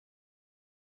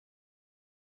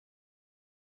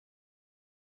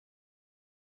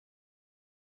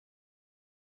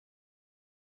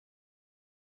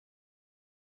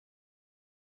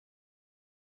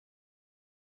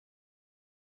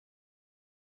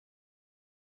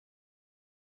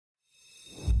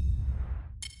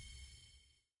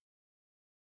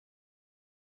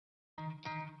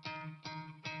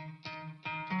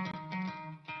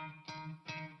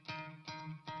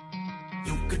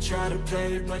could try to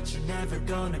play, but you're never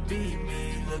gonna beat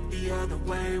me. Look the other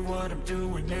way, what I'm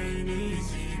doing ain't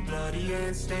easy. Bloody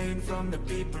hands stained from the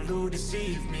people who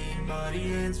deceive me. Muddy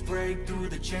hands break through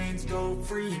the chains, go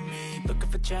free me. Looking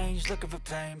for change, looking for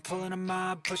pain, pulling a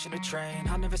mob, pushing a train.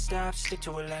 I'll never stop, stick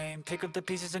to a lane, pick up the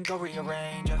pieces and go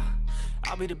rearrange.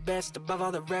 I'll be the best above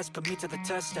all the rest, put me to the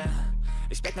test and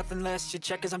expect nothing less. You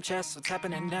check as I'm chess, what's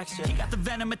happening next? Yeah. He got the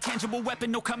venom, a tangible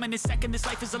weapon, no coming in second. This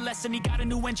life is a lesson, he got a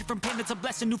new engine from pain, it's a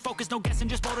blessing. New focus, no guessing,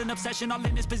 just bold and obsession, all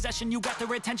in his possession. You got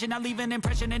their attention, I leave an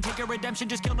impression and take your redemption.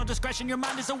 Just kill, no discretion, your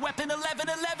mind is a weapon.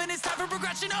 11-11, it's time for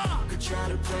progression. You could try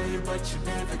to play, but you're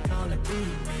never gonna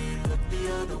beat me. Look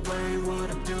the other way,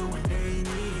 what I'm doing ain't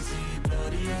easy.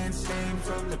 Bloody hands stained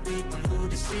from the people who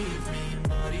deceive me.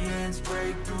 Muddy hands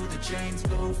break through the chains,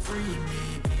 go free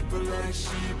me. People like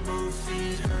sheep move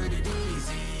feet, hurt it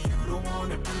easy. You don't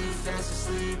wanna be fast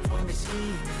asleep when they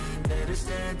scheming. Better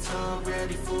stand tall,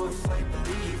 ready for a fight,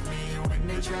 believe me. When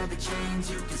they try the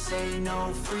chains, you can say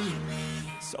no, free me.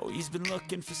 So he's been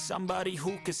looking for somebody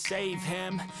who could save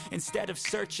him, instead of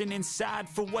searching inside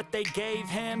for what they gave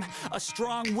him. A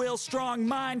strong will, strong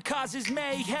mind causes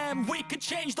mayhem. We could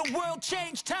change the world,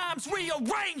 change times,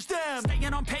 rearrange them.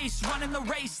 Staying on pace, running the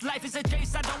race. Life is a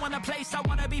chase, I don't want a place, I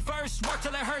wanna be first. Work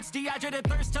till it hurts, dehydrated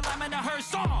thirst till I'm in a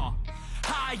hearse.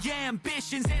 High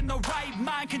ambitions and the right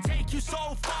mind can take you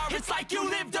so far. It's like you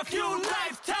lived a few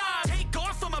lifetimes. Take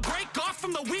off from a break off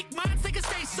from the weak minds, they can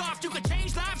stay soft. You can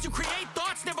change lives, you create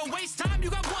thoughts, never waste time.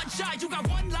 You got one shot, you got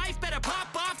one life, better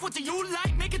pop off. What do you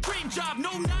like? Make a dream job.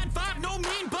 No 9-5, no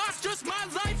mean boss, just my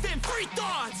life and free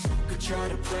thoughts. You could try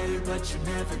to play, but you're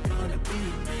never gonna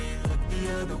beat me. Look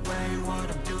the other way,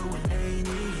 what I'm doing ain't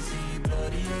easy.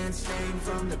 Bloody hands stained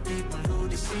from the people who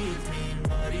deceive me.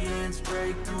 Muddy hands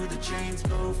break through the chains,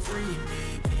 go free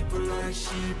me. People like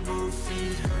sheep move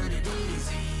feet, hurt it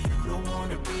easy. You don't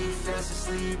wanna be fast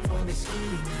asleep when they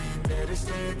scheming. Better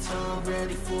stand tall,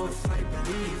 ready for a fight,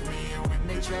 believe me. When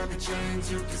they try the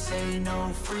chains, you can say no,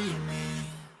 free me.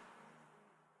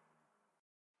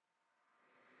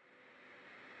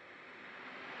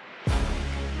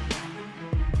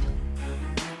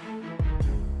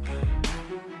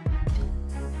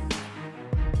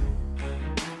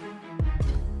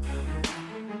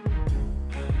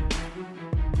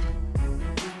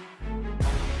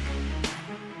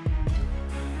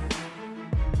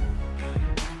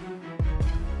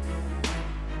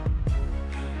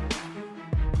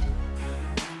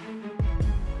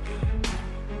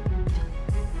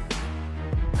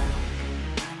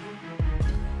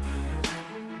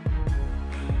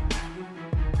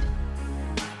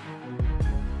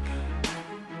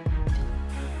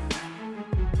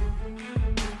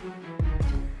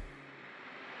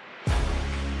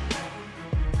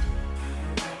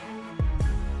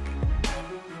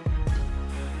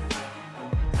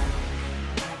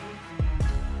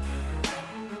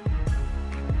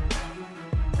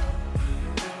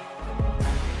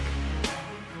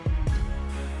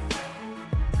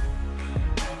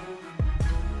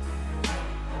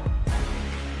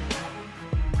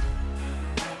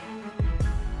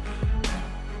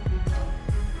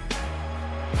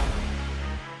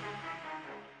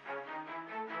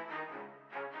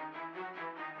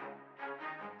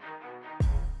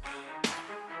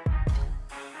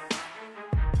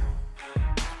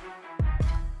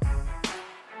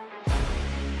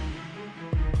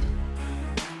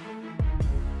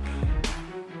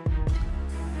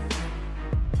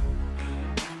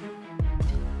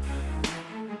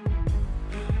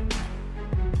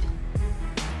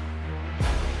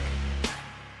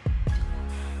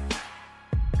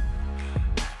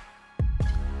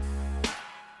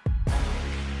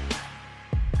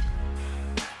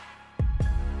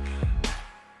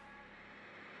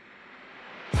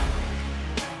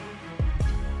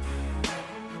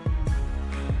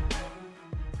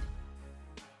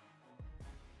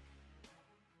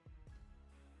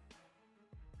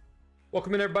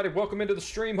 Welcome in, everybody. Welcome into the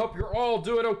stream. Hope you're all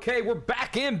doing okay. We're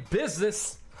back in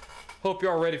business. Hope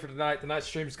you're all ready for tonight. Tonight's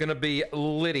stream is going to be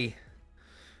litty,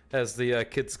 as the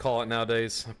kids call it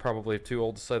nowadays. I'm probably too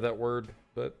old to say that word,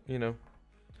 but you know.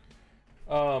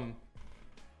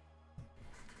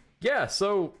 Yeah,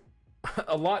 so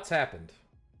a lot's happened.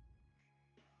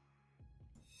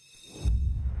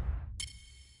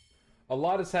 A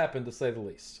lot has happened, to say the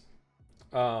least.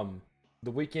 The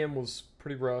weekend was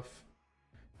pretty rough.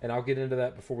 And I'll get into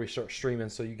that before we start streaming,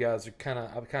 so you guys are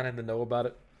I'm kind of in the know about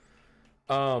it.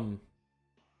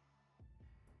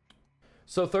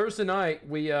 So Thursday night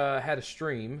we had a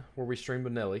stream where we streamed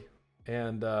with Nelly,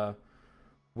 and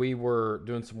we were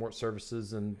doing some work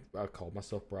services, and I called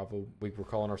myself Bravo. We were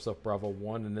calling ourselves Bravo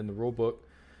 1, and in the rule book,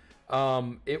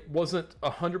 It wasn't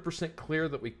 100% clear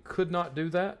that we could not do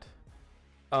that.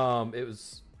 It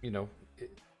was, you know,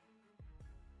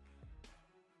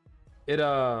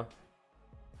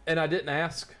 and I didn't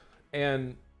ask,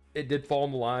 and it did fall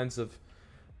on the lines of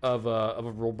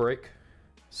a rule break,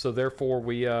 so therefore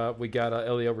we got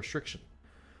a LEO restriction.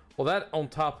 Well, that on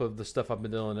top of the stuff I've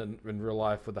been doing in real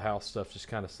life with the house stuff just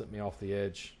kind of sent me off the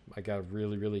edge. I got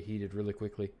really heated really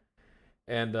quickly,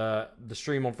 and the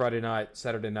stream on Friday night,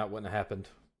 Saturday night wouldn't have happened.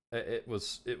 I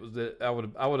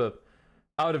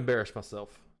would embarrass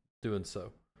myself doing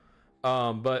so.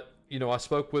 But you know, I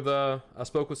spoke with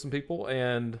some people,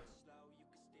 and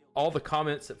all the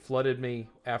comments that flooded me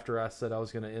after I said I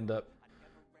was going to end up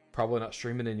probably not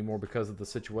streaming anymore because of the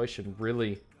situation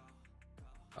really,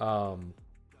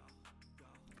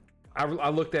 I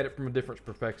looked at it from a different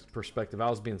perspective. I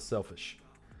was being selfish,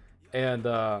 and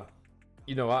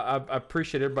you know, I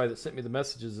appreciate everybody that sent me the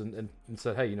messages and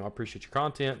said, hey, you know, I appreciate your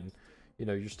content, and you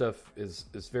know, your stuff is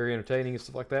very entertaining and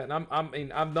stuff like that. And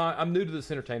I'm new to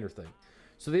this entertainer thing,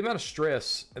 so the amount of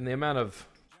stress and the amount of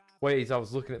ways I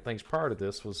was looking at things prior to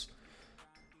this was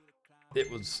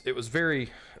very.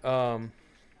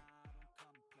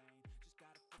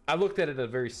 I looked at it in a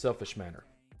very selfish manner.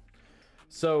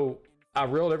 So I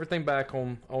rolled everything back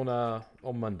on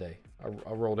Monday.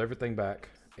 I rolled everything back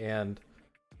and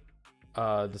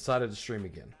decided to stream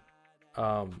again.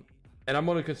 And I'm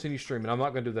going to continue streaming. I'm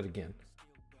not going to do that again.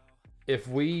 If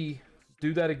we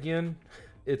do that again,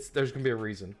 there's going to be a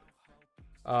reason.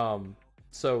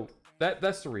 So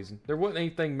that's the reason. There wasn't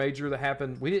anything major that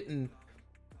happened. We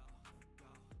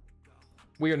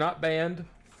are not banned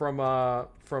from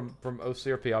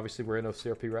OCRP. Obviously, we're in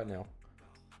OCRP right now.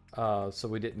 So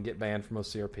we didn't get banned from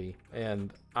OCRP,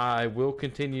 and I will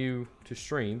continue to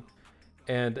stream,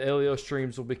 and LEO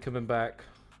streams will be coming back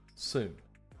soon.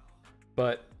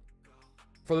 But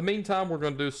for the meantime, we're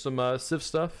going to do some Civ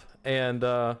stuff, and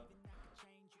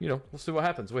you know, we'll see what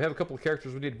happens. We have a couple of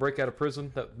characters we need to break out of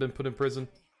prison that have been put in prison.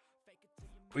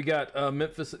 We got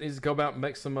Memphis that needs to go out and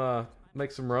make some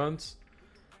runs,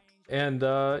 and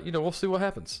you know, we'll see what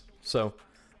happens. So.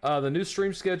 The new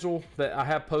stream schedule that I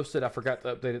have posted, I forgot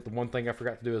to update it. The one thing I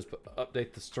forgot to do is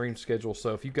update the stream schedule.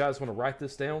 So if you guys want to write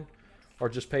this down or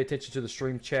just pay attention to the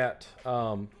stream chat,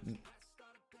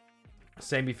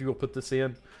 Sammy, if you will put this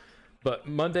in. But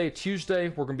Monday, Tuesday,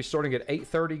 we're going to be starting at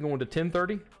 8:30 going to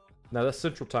 10:30. Now that's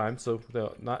Central Time, so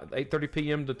not 8:30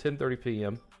 p.m. to 10:30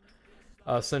 p.m.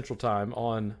 Central Time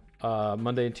on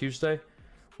Monday and Tuesday.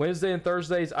 Wednesday and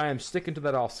Thursdays, I am sticking to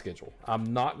that off schedule.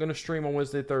 I'm not going to stream on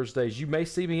Wednesday and Thursdays. You may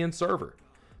see me in server,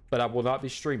 but I will not be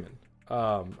streaming.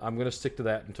 I'm going to stick to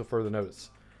that until further notice.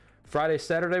 Friday,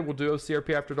 Saturday, we'll do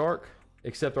OCRP After Dark,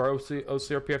 except our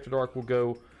OCRP After Dark will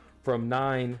go from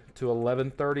 9 to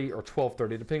 11:30 or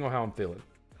 12:30, depending on how I'm feeling.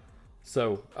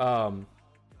 So,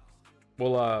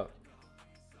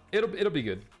 it'll be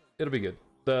good. It'll be good.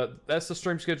 That's the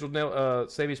stream schedule now.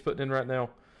 Sammy's putting in right now.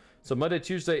 So Monday,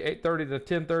 Tuesday, 8:30 to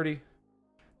 10:30.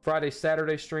 Friday,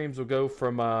 Saturday streams will go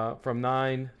from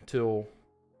 9 till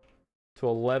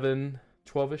 11,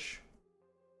 12ish,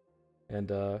 and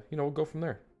you know, we'll go from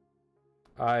there.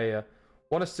 I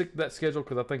want to stick to that schedule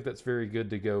because I think that's very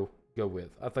good to go with.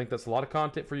 I think that's a lot of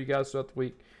content for you guys throughout the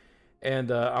week,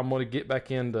 and I'm going to get back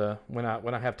into when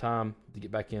I have time to get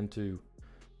back into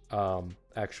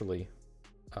actually.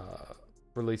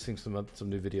 Releasing some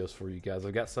new videos for you guys.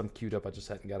 I've got some queued up. I just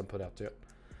hadn't got them put out yet.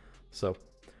 So,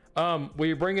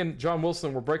 we're bringing John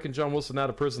Wilson. We're breaking John Wilson out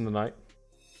of prison tonight.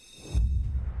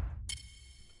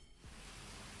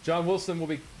 John Wilson will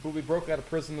be broke out of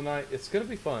prison tonight. It's going to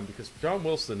be fun because John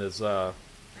Wilson is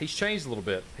he's changed a little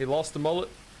bit. He lost the mullet.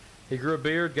 He grew a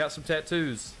beard. Got some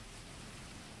tattoos.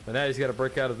 But now he's got to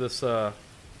break out of this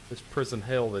this prison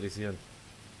hell that he's in.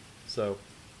 So,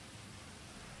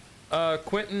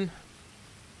 Quentin.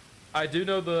 I do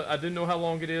know how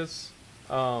long it is.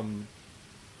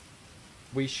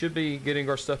 We should be getting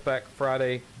our stuff back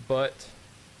Friday, but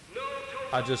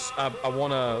I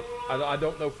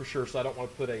don't know for sure, so I don't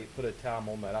want to put a time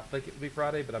on that. I think it will be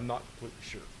Friday, but I'm not completely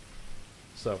sure.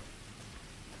 So,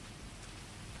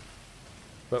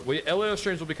 but LEO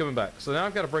streams will be coming back. So now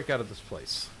I've got to break out of this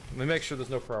place. Let me make sure there's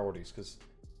no priorities because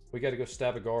we got to go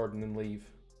stab a guard and then leave.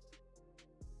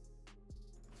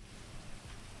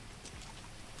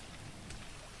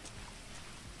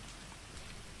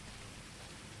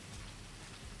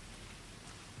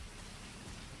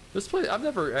 This place, I've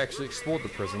never actually explored the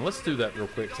prison. Let's do that real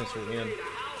quick since we're in.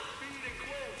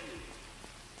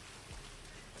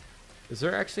 Is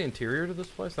there actually interior to this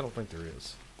place? I don't think there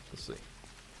is. Let's see.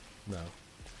 No.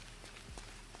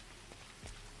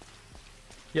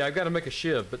 Yeah, I've got to make a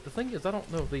shiv, but the thing is, I don't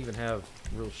know if they even have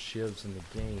real shivs in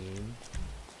the game.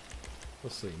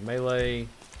 Let's see, melee.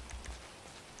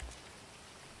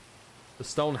 The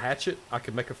stone hatchet. I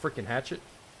could make a freaking hatchet.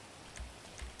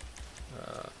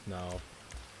 No.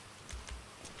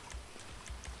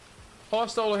 Oh, I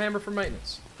stole a hammer for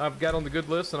maintenance. I've got on the good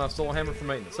list, and I stole a hammer for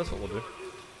maintenance. That's what we'll do.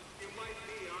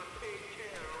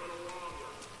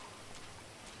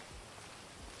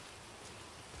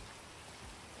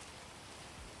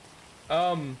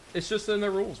 It's just in the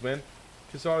rules, man.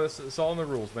 It's all in the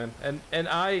rules, man. And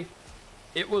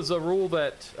it was a rule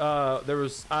that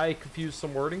I confused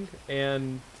some wording,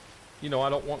 and you know, I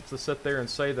don't want to sit there and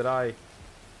say that I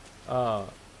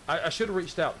should have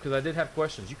reached out because I did have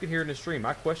questions. You can hear it in the stream.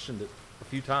 I questioned it a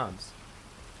few times,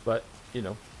 but you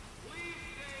know.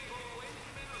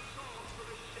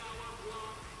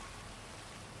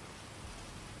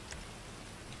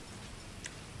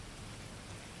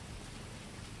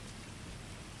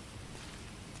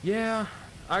 Yeah,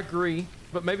 I agree,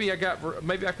 but maybe I can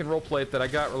roleplay it that I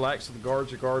got relaxed with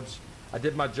the guards. I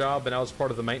did my job, and I was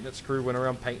part of the maintenance crew. Went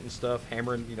around painting stuff,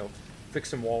 hammering, you know,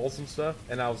 fixing walls and stuff,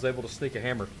 and I was able to sneak a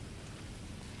hammer.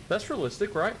 That's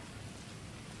realistic, right?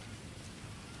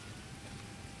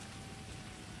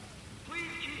 Please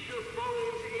keep your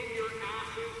phones in your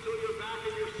asses till you're back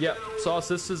in your cell. Yep, Sauce.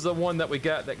 This is the one that we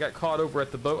got caught over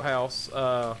at the boathouse.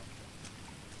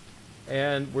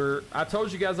 And I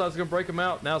told you guys I was gonna break them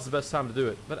out. Now's the best time to do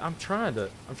it. But I'm trying to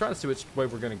see which way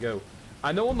we're gonna go.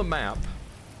 I know on the map,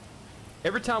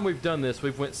 every time we've done this,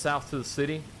 we've went south to the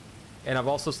city, and I've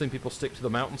also seen people stick to the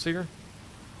mountains here.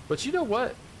 But you know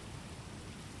what?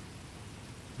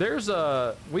 We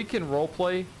can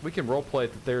roleplay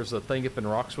that there's a thing up in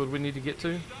Roxwood we need to get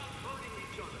to,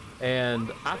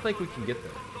 and I think we can get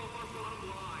there.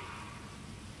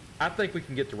 I think we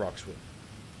can get to Roxwood.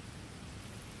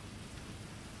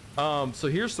 So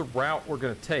here's the route we're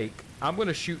going to take. I'm going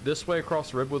to shoot this way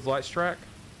across the Redwoods Lights track.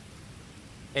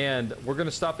 And we're going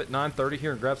to stop at 9:30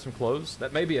 here and grab some clothes.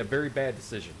 That may be a very bad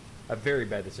decision. A very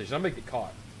bad decision. I may get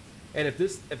caught. And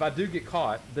if I do get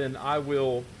caught, then I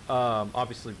will,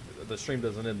 obviously the stream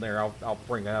doesn't end there. I'll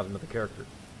bring out another character.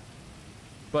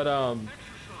 But,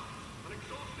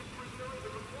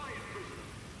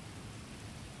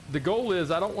 the goal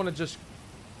is I don't want to just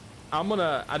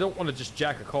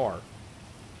jack a car.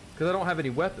 Because I don't have any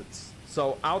weapons.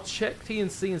 So I'll check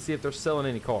TNC and see if they're selling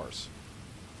any cars.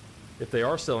 If they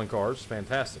are selling cars,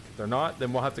 fantastic. If they're not,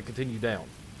 then we'll have to continue down.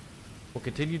 We'll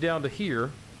continue down to here.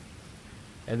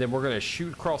 And then we're going to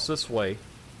shoot across this way.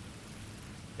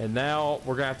 And now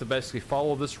we're going to have to basically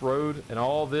follow this road and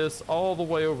all this all the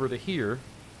way over to here.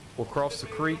 We'll cross the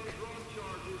creek.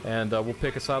 And we'll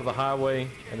pick a side of the highway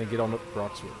and then get on up to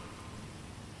Roxwood.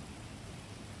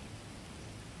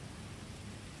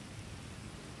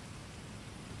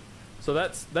 So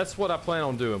that's what I plan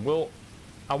on doing.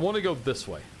 I want to go this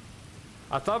way.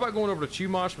 I thought about going over to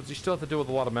Chumash, but you still have to deal with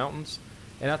a lot of mountains.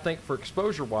 And I think for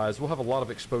exposure-wise, we'll have a lot of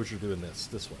exposure doing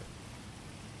this way.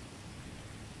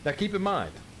 Now keep in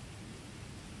mind,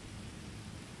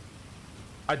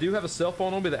 I do have a cell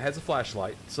phone on me that has a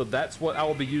flashlight, so that's what I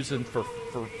will be using for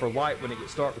light when it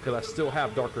gets dark, because I still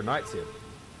have darker nights in.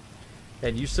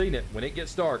 And you've seen it. When it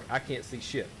gets dark, I can't see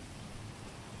shit.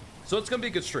 So it's going to be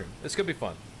a good stream. It's going to be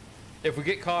fun. If we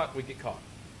get caught, we get caught.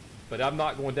 But I'm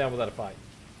not going down without a fight.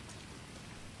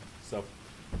 So,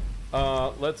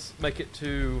 let's make it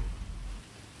to...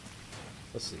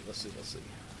 Let's see. We'll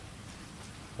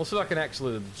see if I can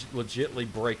actually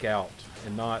legitly break out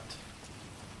and not...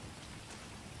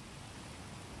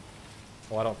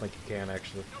 Oh, I don't think you can,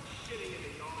 actually.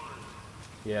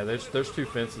 Yeah, there's two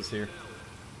fences here.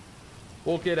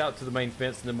 We'll get out to the main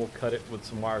fence, and then we'll cut it with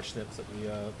some wire snips that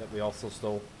we also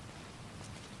stole.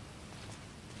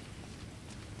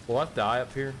 Will I die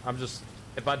up here?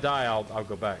 If I die, I'll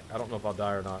go back. I don't know if I'll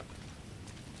die or not.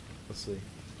 Let's see.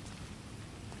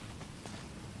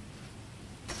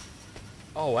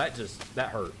 Oh, that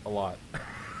hurt a lot.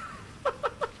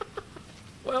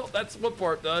 Well, that's one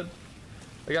part done.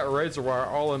 I got razor wire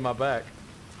all in my back.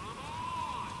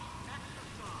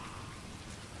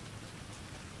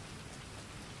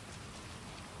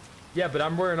 Yeah, but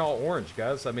I'm wearing all orange,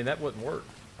 guys. I mean, that wouldn't work.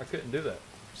 I couldn't do that.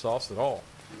 Sauce at all.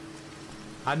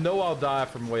 I know I'll die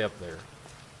from way up there.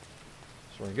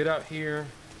 So we're gonna get out here.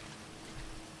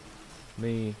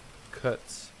 Me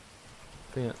cuts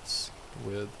fence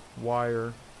with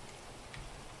wire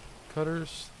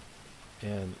cutters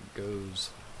and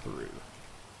goes through.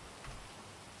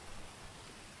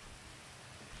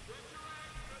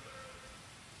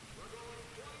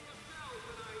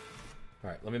 All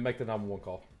right, let me make the 911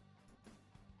 call.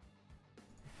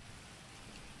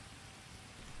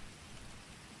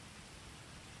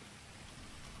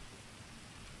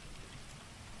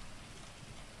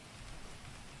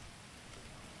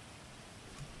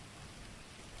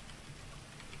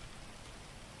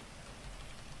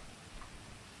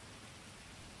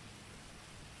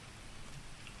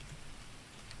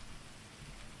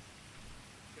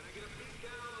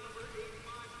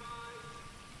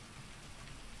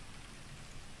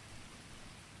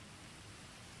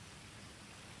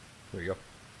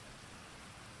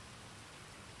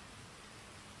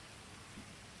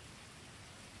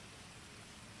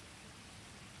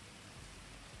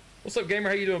 What's up, gamer?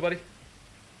 How you doing, buddy?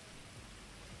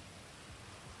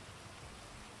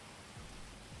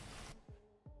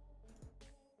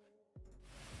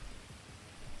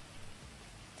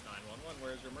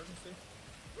 Where's your emergency?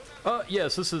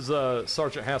 Yes, this is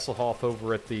Sergeant Hasselhoff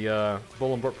over at the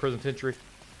Bolingbroke Prison Penitentiary.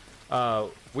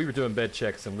 We were doing bed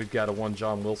checks, and we've got a one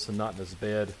John Wilson not in his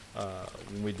bed.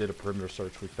 When we did a perimeter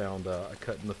search, we found a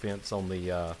cut in the fence on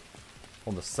the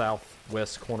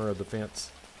southwest corner of the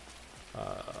fence.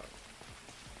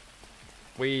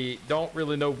 We don't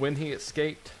really know when he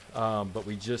escaped, but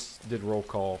we just did roll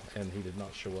call, and he did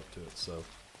not show up to it. So.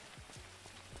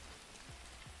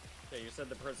 Okay, you said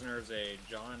the prisoner is a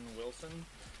John Wilson?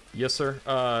 Yes,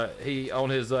 sir. He on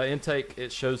his intake,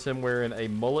 it shows him wearing a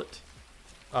mullet.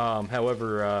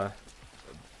 However,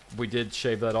 we did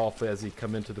shave that off as he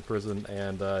come into the prison,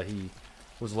 and he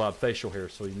was allowed facial hair,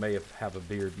 so he may have a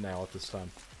beard now at this time.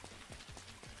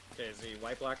 Okay, is he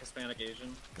white, black, Hispanic,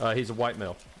 Asian? He's a white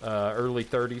male, early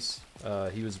 30s.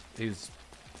 He was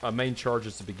main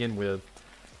charges to begin with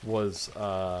was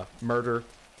murder,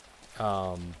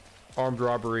 armed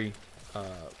robbery,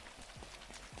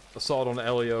 assault on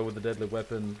an LEO with a deadly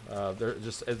weapon.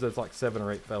 There's like 7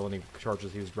 or 8 felony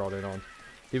charges he was brought in on.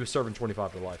 He was serving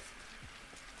 25 to life.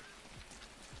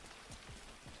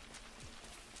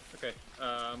 Okay.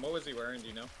 What was he wearing? Do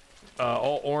you know?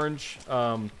 All orange.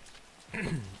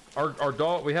 Our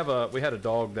dog. We had a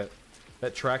dog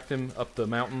that tracked him up the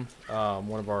mountain.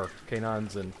 One of our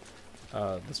canines, and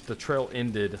the trail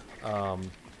ended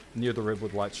near the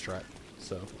Redwood Lights track.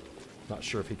 So, not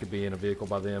sure if he could be in a vehicle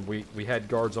by then. We had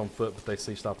guards on foot, but they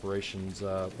ceased operations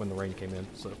when the rain came in.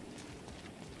 So.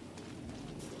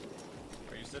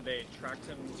 You said they tracked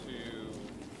him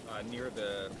to near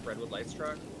the Redwood Lights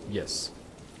track? Yes.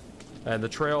 And the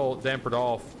trail dampered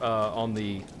off on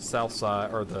the south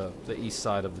side, or the east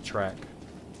side of the track.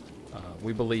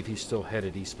 We believe he's still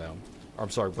headed eastbound. Or,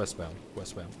 I'm sorry, westbound.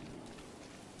 Westbound.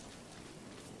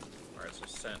 Alright, so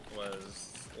scent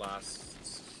was last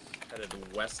headed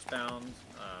westbound,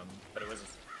 but it was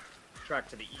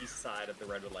tracked to the east side of the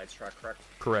Redwood Lights track, correct?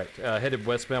 Correct. Headed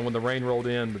westbound. When the rain rolled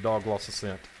in, the dog lost the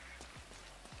scent.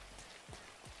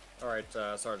 Alright,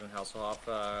 Sergeant Hasselhoff,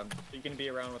 are you going to be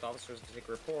around with officers to take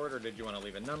a report, or did you want to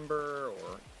leave a number,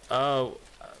 or?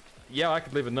 Yeah, I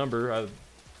could leave a number.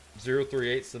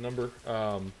 038's the number.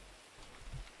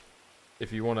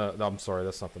 If you want to... No, I'm sorry,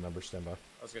 that's not the number. Stand by. I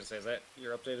was going to say, is that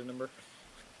your updated number?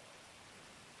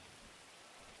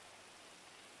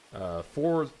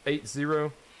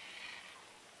 480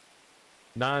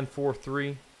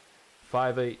 943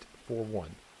 5841.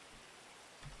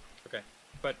 Okay,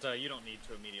 but you don't need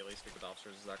to immediately speak with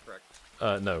officers, is that correct?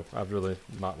 No, I'd really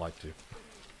not like to.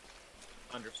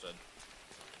 Understood.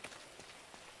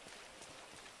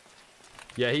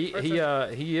 Yeah,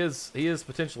 he is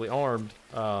potentially armed.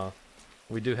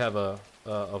 We do have a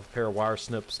pair of wire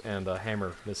snips and a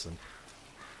hammer missing.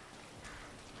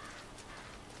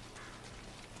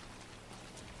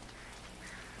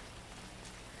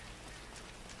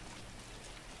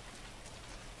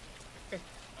 Okay.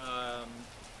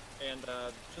 And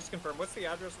just to confirm, what's the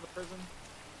address of the prison?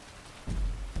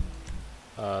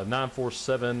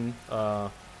 947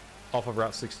 off of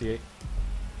Route 68. Alright,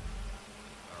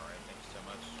 thank you so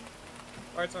much.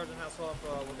 Alright, Sergeant Hasselhoff,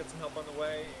 we'll get some help on the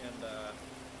way, and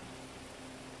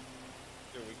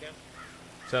do what we can.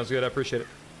 Sounds good. I appreciate it.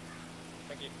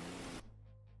 Thank you.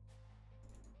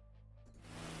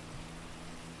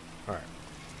 All right.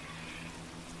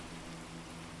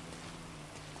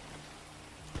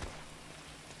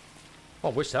 Oh,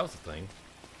 I wish that was the thing.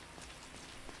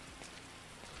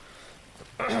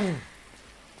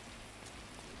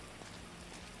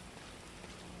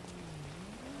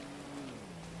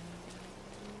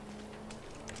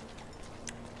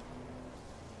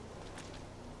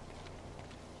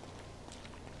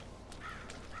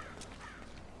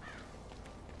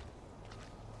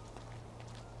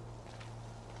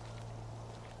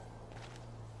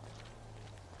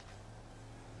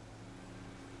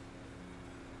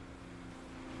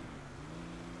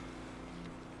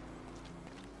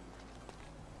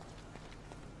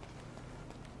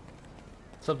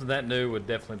 Something that new would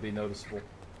definitely be noticeable.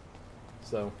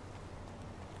 So.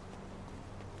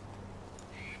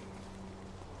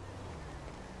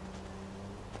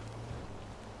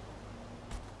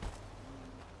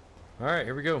 All right,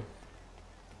 here we go.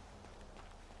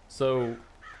 So.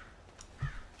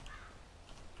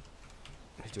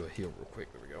 Let's do a heal real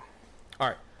quick. There we go. All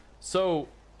right. So,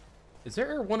 is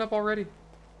there one up already?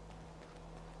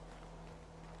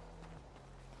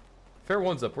 Fair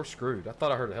one's up. We're screwed. I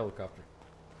thought I heard a helicopter.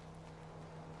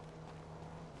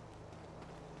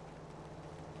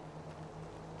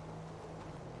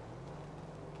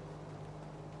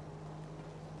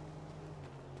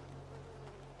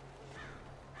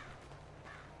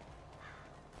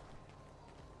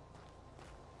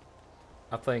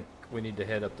 I think we need to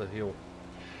head up the hill.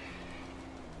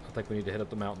 I think we need to head up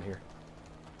the mountain here.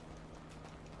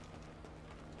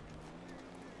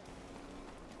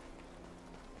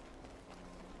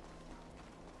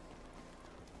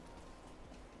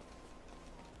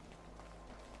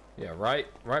 Yeah, right,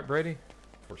 Brady?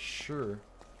 For sure.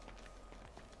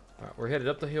 Alright, we're headed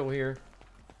up the hill here.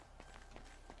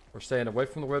 We're staying away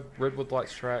from the Redwood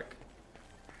Lights track.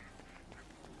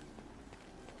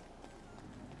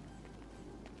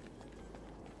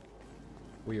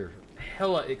 We are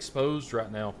hella exposed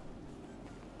right now.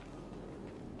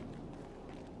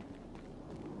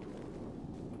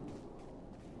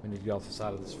 We need to get off the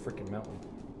side of this freaking mountain.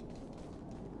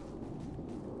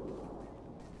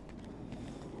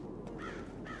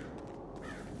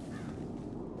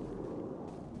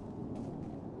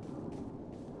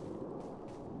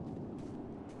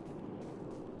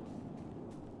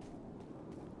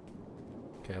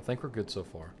 Okay, I think we're good so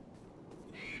far.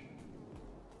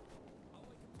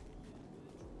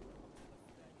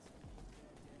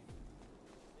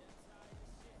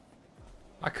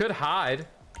 I could hide.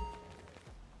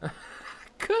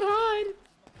 Could hide.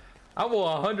 I will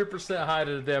 100% hide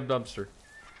in a damn dumpster.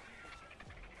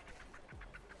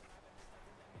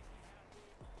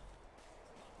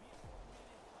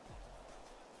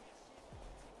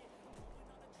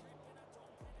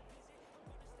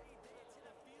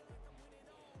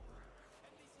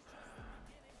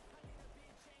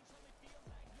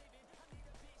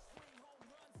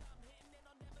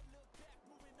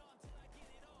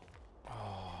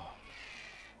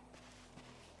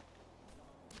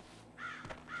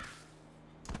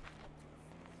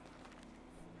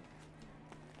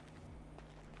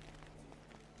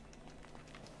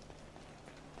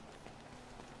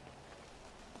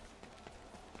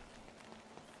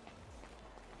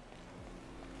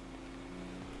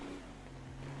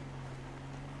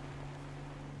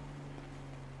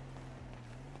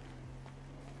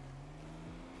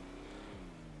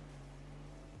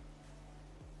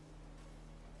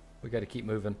 We got to keep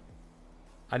moving.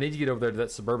 I need to get over there to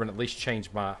that Suburban, at least change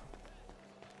my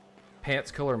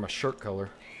pants color and my shirt color.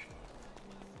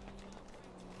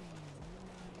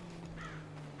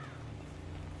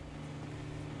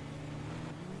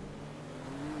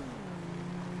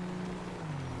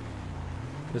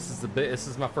 This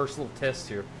is my first little test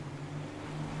here.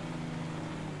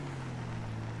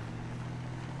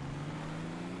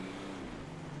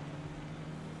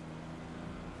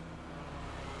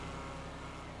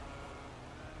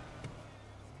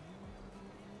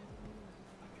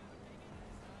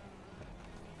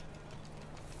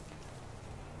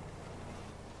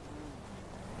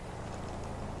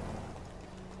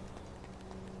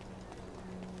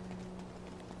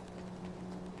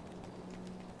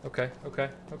 Okay.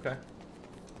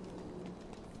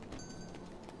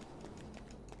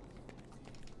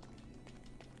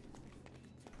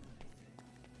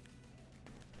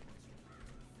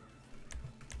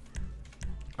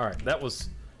 Alright, that was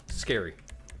scary,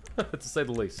 to say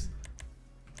the least.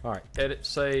 Alright, edit,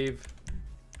 save,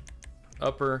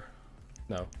 upper,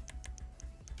 no.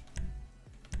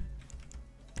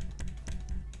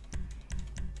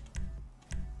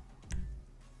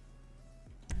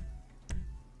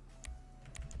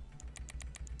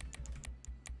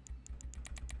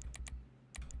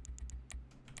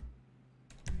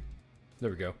 There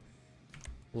we go.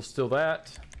 We'll steal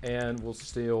that, and we'll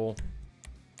steal...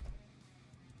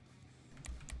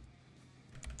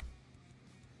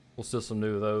 We'll steal some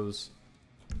new of those.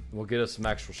 We'll get us some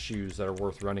actual shoes that are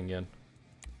worth running in.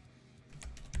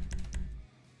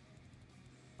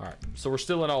 Alright, so we're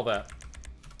stealing all that.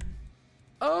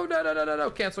 Oh, no.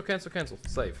 Cancel.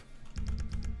 Save.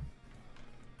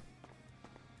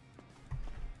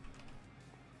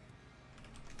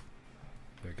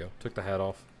 There we go. Took the hat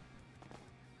off.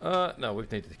 No, we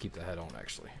need to keep the hat on,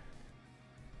 actually.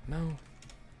 No.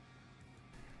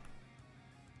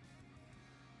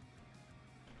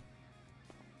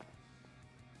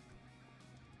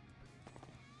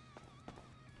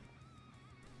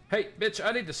 Hey, bitch,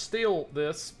 I need to steal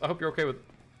this. I hope you're okay with it.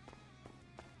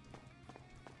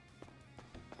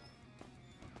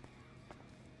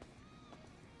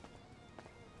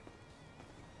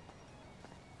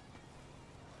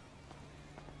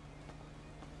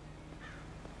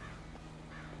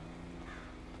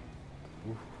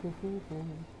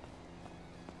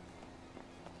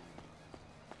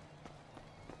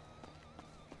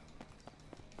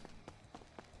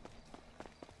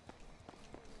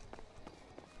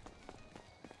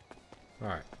 All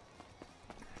right.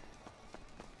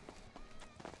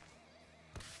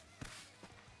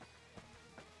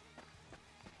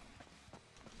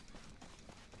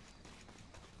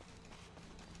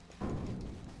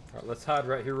 Alright, let's hide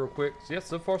right here real quick. So, yeah,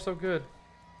 so far so good.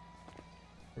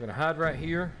 We're gonna hide right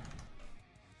here.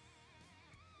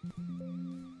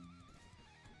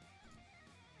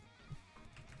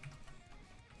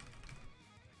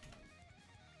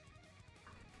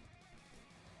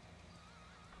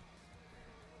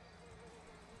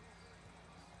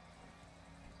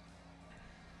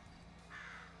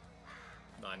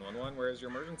 Where is your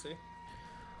emergency?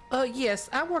 Yes,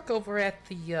 I work over at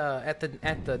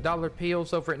the Dollar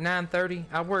Pills over at 930.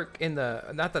 I work in the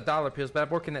not the Dollar Pills, but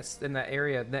I work in that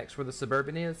area next where the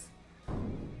Suburban is.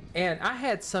 And I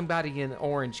had somebody in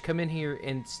orange come in here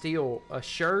and steal a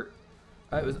shirt.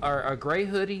 It was a gray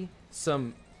hoodie,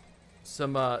 some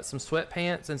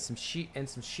sweatpants, and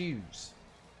some shoes.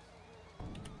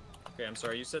 Okay, I'm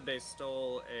sorry. You said they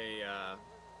stole a.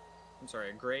 I'm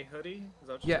sorry, a gray hoodie? Is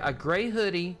that what you Yeah, a gray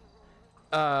hoodie.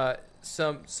 I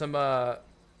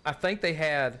think they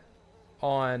had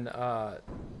on,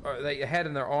 or they had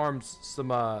in their arms some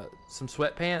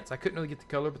sweatpants. I couldn't really get the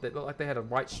color, but they looked like they had a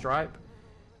white stripe.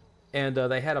 And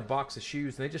they had a box of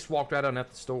shoes, and they just walked right on at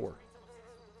the store.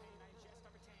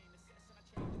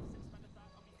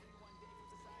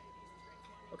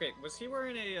 Okay, was he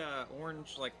wearing a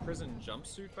orange like prison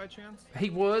jumpsuit by chance? He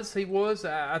was.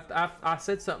 I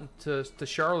said something to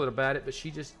Charlotte about it, but she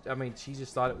just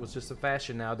thought it was just a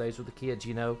fashion nowadays with the kids,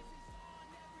 you know.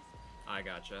 I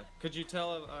gotcha. Could you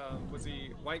tell? Was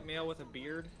he white male with a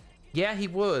beard? Yeah, he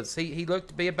was. He looked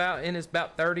to be about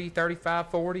 30, 35,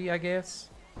 40, I guess.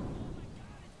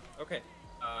 Okay.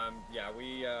 Yeah,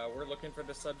 we're looking for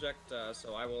this subject,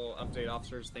 so I will update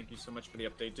officers. Thank you so much for the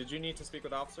update. Did you need to speak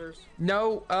with officers?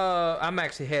 No, I'm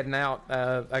actually heading out.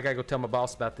 I gotta go tell my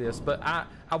boss about this. But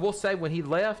I will say when he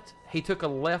left, he took a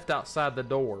left outside the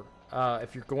door.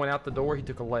 If you're going out the door, he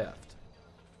took a left.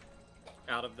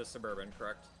 Out of the Suburban,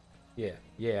 correct?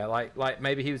 Yeah, like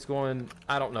maybe he was going.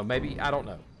 I don't know. Maybe I don't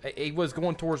know. He was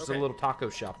going towards the little taco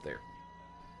shop there.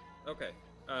 Okay.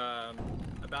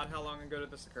 About how long ago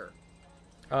did this occur?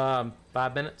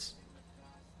 5 minutes.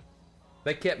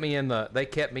 They kept me in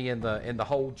the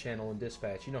hold channel in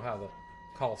dispatch. You know how the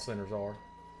call centers are.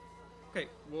 Okay,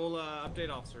 we'll update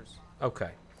officers.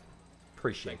 Okay.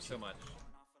 Appreciate Thanks so much.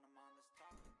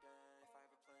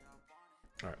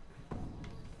 All right.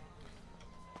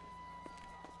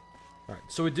 All right.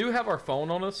 So we do have our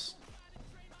phone on us.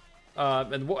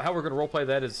 And how we're going to roleplay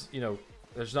that is, you know,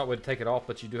 there's not a way to take it off,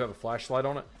 but you do have a flashlight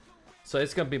on it. So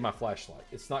it's going to be my flashlight.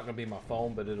 It's not going to be my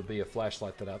phone, but it'll be a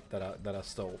flashlight that I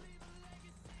stole.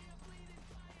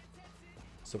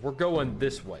 So we're going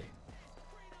this way.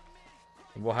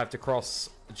 And we'll have to cross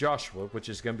Joshua, which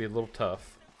is going to be a little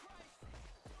tough.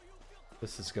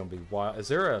 This is going to be wild. Is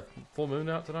there a full moon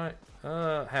out tonight?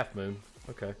 Half moon.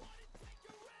 Okay.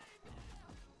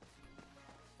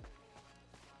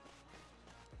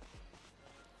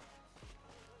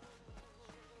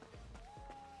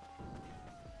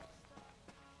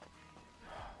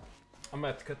 I'm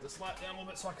gonna have to cut this light down a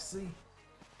little bit so I can see.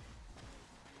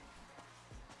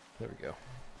 There we go.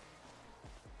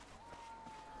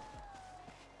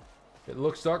 It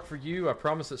looks dark for you. I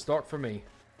promise it's dark for me.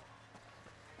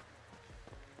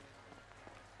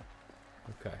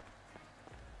 Okay.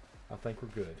 I think we're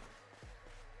good.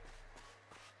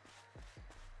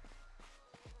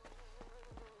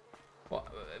 Well,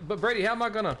 but Brady, how am I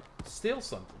gonna steal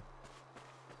something?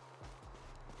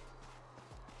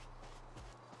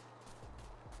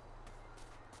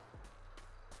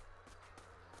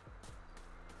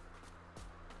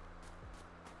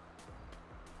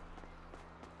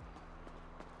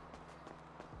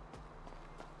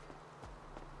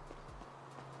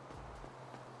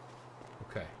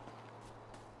 Okay.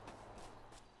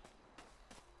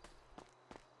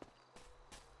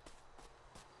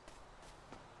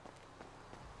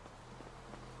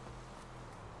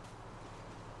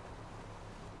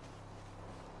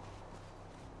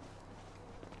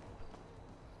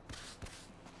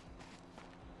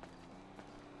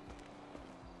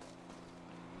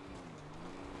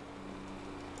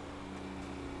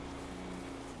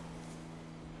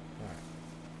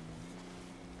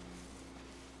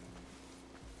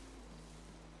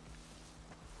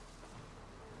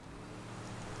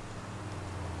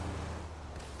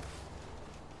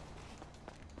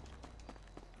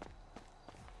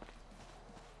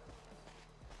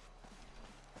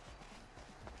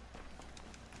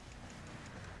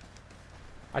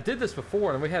 I did this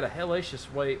before, and we had a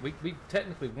hellacious way. We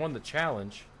technically won the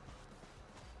challenge.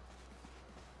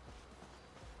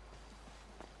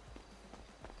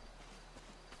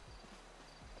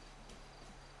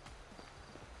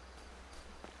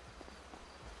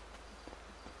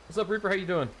 What's up, Reaper? How you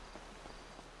doing?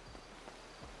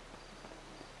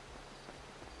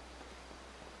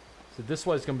 This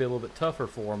way's going to be a little bit tougher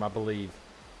for them, I believe,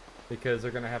 because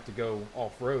they're going to have to go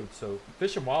off-road. So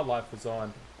Fish and Wildlife was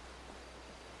on.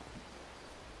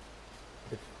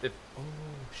 Oh,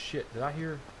 shit. Did I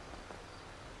hear?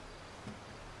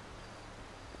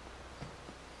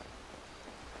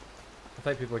 I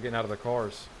think people are getting out of their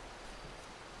cars.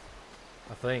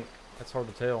 I think. That's hard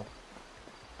to tell.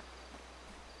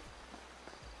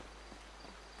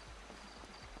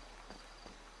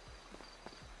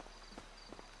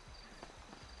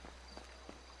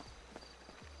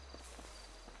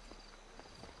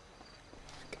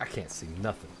 I can't see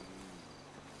nothing.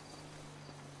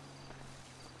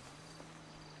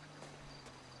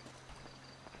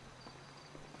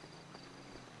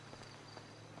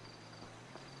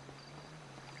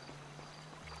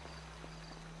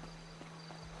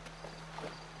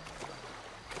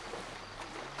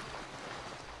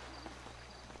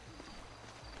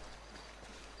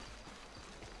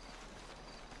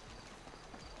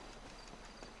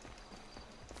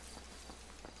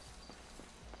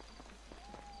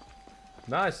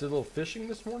 Nice, did a little fishing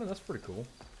this morning. That's pretty cool.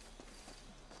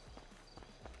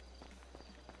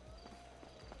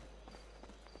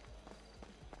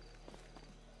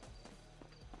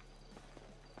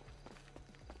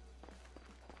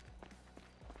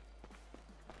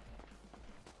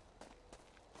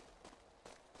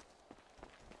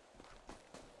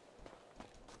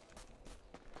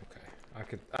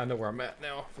 Okay, I know where I'm at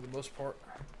now for the most part.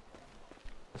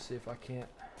 Let's see if I can't.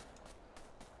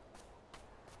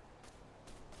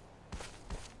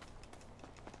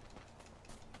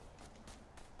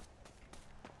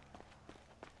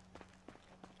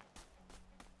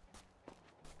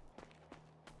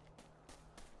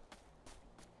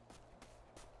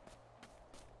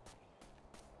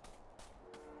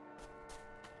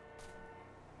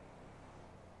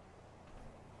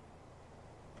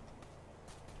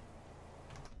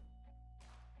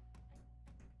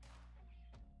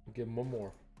 Give him one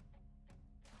more.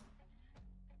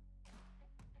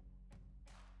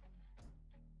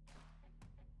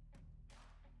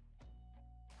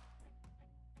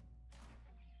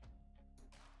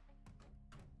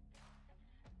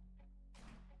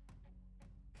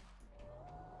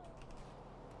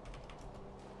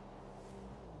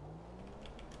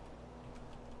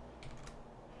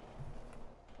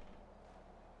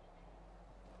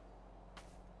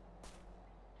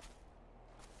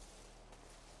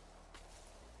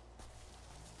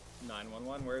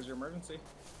 Where's your emergency?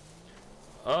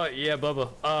 Yeah, Bubba.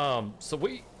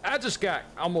 I just got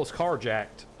almost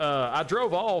carjacked. I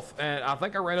drove off and I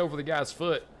think I ran over the guy's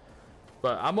foot.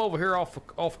 But I'm over here off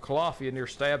Calafia near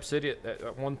Stab City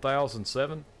at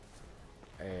 1007.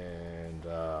 And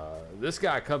this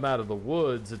guy come out of the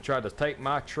woods and tried to take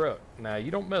my truck. Now,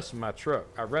 you don't mess with my truck.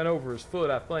 I ran over his foot,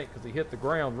 I think, because he hit the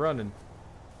ground running.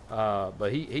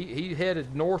 But he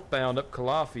headed northbound up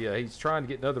Calafia. He's trying to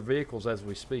get in other vehicles as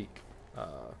we speak.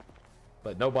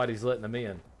 But nobody's letting him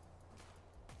in.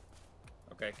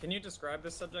 Okay, can you describe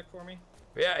this subject for me?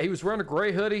 Yeah, he was wearing a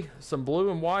gray hoodie, some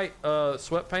blue and white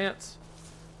sweatpants,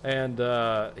 and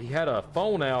he had a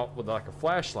phone out with like a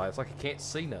flashlight. It's like he can't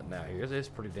see nothing out here. It's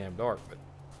pretty damn dark,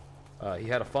 but he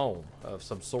had a phone of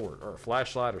some sort or a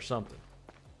flashlight or something.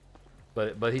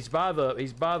 But he's by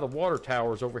the water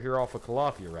towers over here off of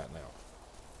Calafia right now.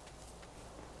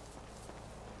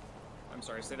 I'm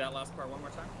sorry, say that last part one more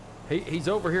time. He's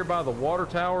over here by the water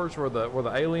towers where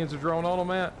the aliens are drone on him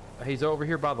at. He's over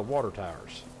here by the water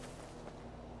towers.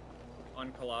 On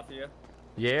Calafia?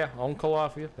 Yeah, on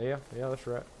Calafia. Yeah, that's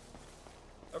right.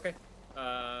 Okay.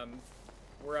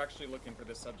 We're actually looking for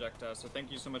this subject, so thank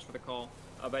you so much for the call.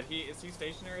 But is he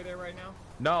stationary there right now?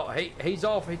 No, he's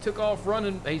off. He took off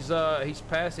running. He's almost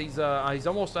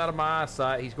out of my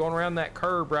eyesight. He's going around that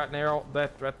curb right now,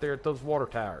 right there at those water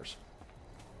towers.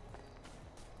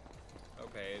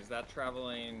 Okay, is that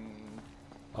traveling?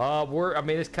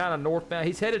 It's kind of northbound.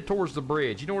 He's headed towards the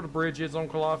bridge. You know where the bridge is on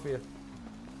Calafia?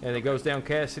 And it goes down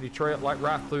Cassidy Trail, like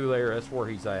right through there. That's where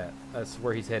he's at. That's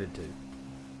where he's headed to.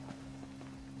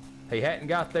 He hadn't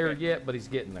got there yet, but he's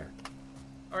getting there.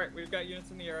 All right, we've got units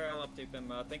in the area. I'll update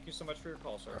them. Thank you so much for your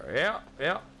call, sir. Yeah.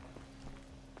 All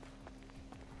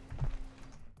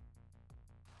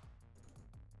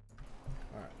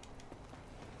right.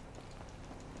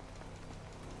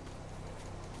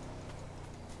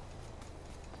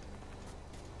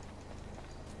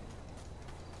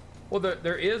 Well,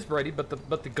 there is, Brady, but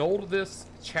the goal of this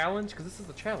challenge, because this is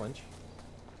a challenge,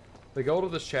 the goal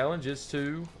of this challenge is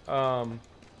to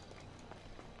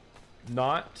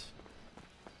not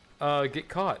get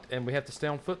caught, and we have to stay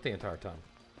on foot the entire time.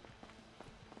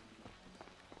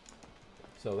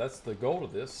 So that's the goal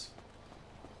of this.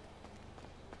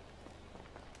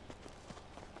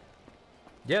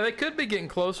 Yeah, they could be getting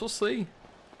close. We'll see.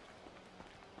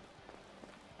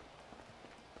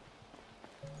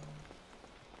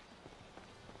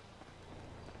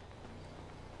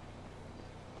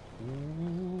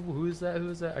 Ooh, who is that? Who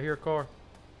is that? I hear a car.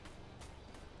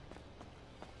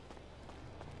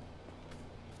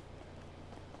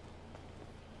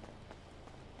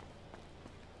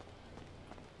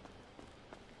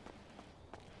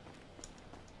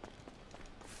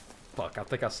 Fuck, I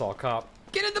think I saw a cop.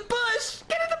 Get in the bush!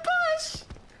 Get in the bush!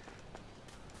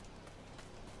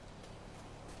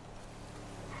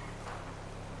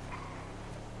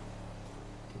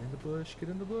 Get in the bush, get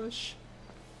in the bush.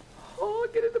 Oh,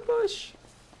 get in the bush.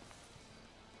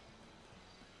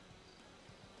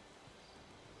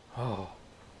 Oh.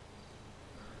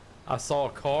 I saw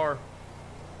a car.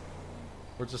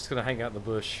 We're just gonna hang out in the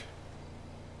bush.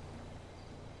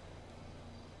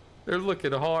 They're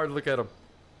looking hard, look at them.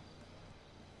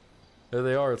 There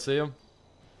they are, see them?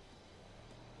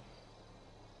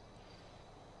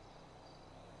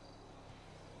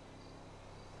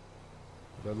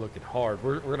 They're looking hard.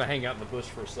 We're gonna hang out in the bush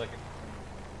for a second.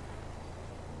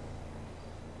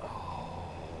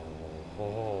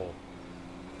 Oh.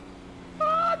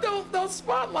 Ah, don't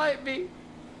spotlight me.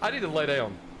 I need to lay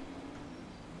down.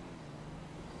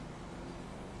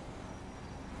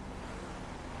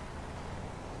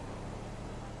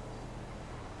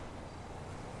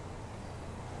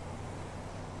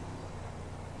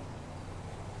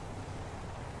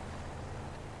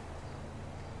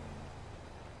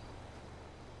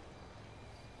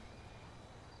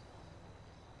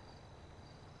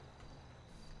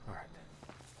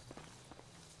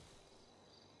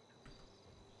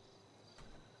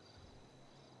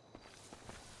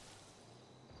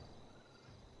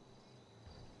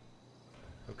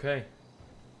 Okay.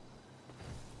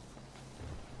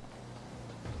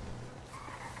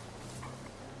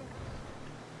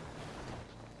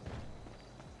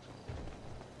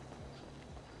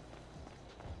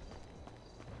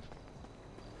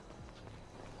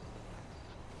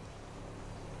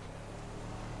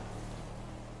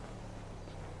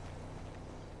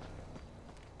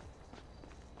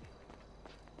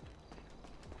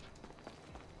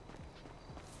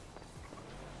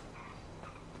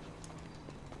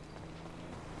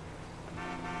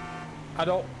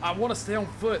 I want to stay on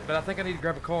foot, but I think I need to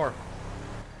grab a car.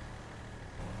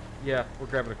 Yeah, we're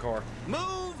grabbing a car.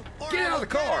 Move! Or Get out of the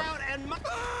car! Out and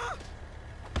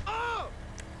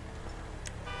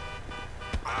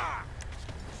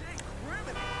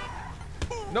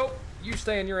Nope, you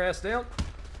staying your ass down.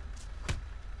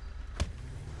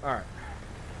 All right.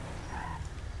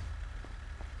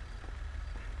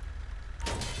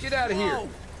 Get out of here.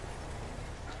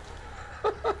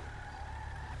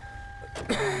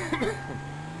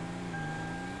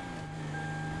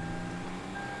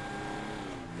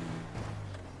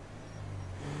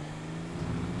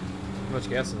 Too much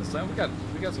gas in this time. We got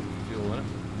some fuel in it.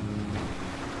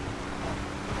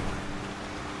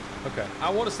 Okay, I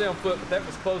want to stay on foot, but that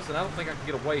was close, and I don't think I can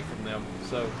get away from them.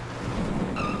 So.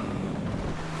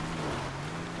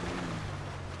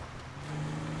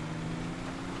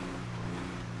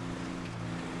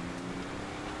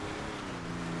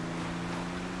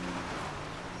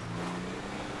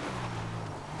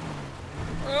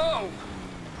 Oh!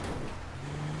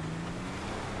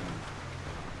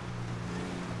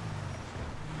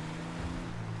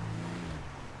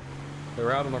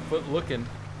 They're out on their foot looking.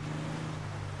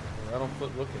 They're out on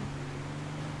foot looking.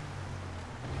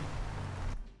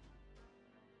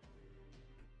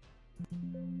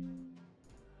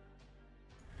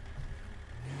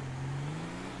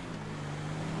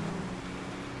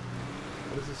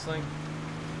 What is this thing?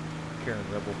 Karen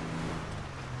Rebel.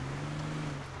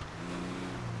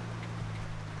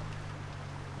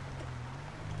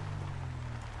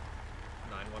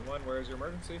 911, where is your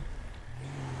emergency?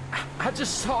 I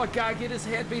just saw a guy get his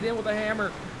head beat in with a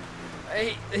hammer.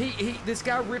 This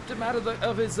guy ripped him out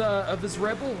of his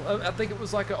Rebel. I think it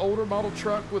was like an older model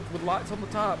truck with lights on the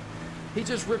top. He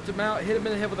just ripped him out, hit him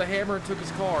in the head with a hammer, and took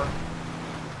his car.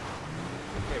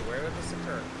 Okay, where did this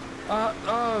occur?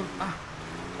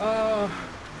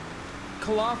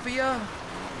 Calafia.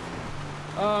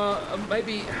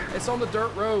 Maybe it's on the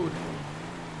dirt road.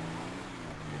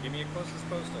 Give me a closest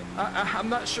postal. I'm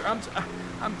not sure. I'm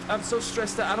so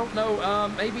stressed out. I don't know.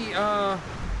 Maybe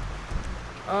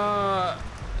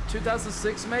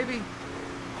 2006 maybe. Okay.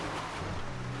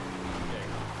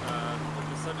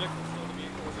 Did the subject control the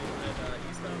vehicle? Was he headed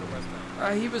eastbound or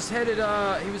westbound? He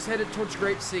was headed towards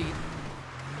Grapeseed.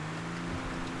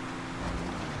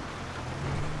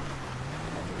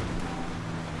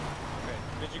 Okay.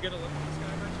 Did you get a look at this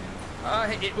guy by chance?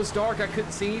 It was dark. I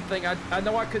couldn't see anything. I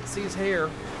know I couldn't see his hair.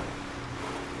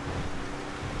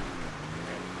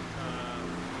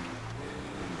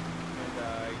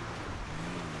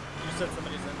 You said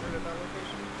somebody's injured at that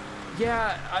location?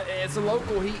 Yeah, it's a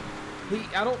local.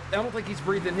 I don't think he's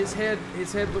breathing. His head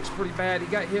looks pretty bad. He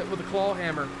got hit with a claw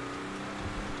hammer.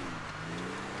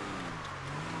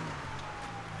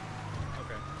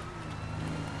 Okay.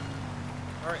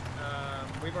 All right.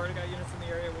 We've already got units in the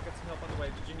area. We'll get some help on the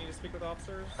way. Did you need to speak with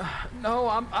officers? No,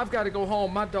 I've got to go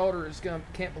home. My daughter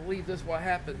can't believe this. What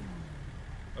happened?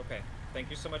 Okay. Thank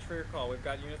you so much for your call. We've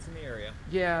got units in the area.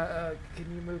 Yeah. Can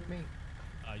you move me?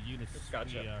 Units,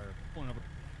 Gotcha. we are pulling over.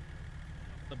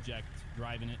 Subject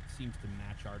driving it seems to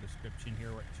match our description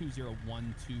here. We're at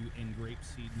 2012 in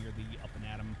Grapeseed near the Up and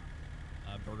Adam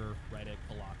burger right at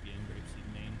Calafia in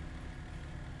Grapeseed, Maine.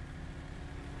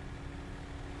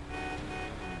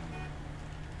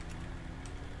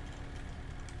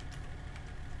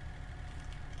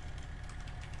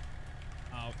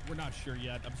 We're not sure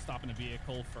yet. I'm stopping a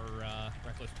vehicle for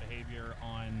reckless behavior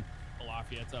on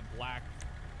Calafia. It's a black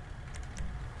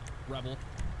Rebel,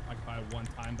 occupied at one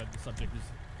time, but the subject is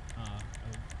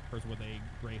a person with a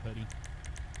gray hoodie.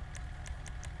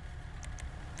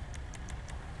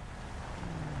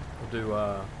 We'll do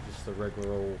just the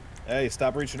regular old. Hey,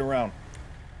 stop reaching around.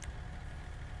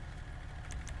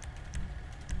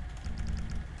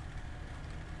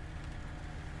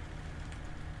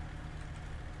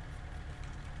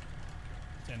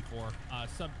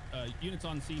 Units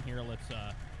on scene here. Let's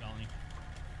felony.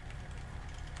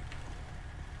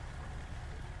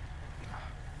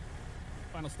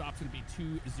 Final stop's going to be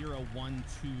 2012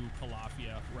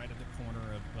 Calafia, right at the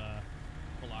corner of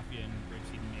Calafia and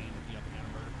Grapeseed, Maine, at the Up and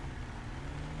Adam burger.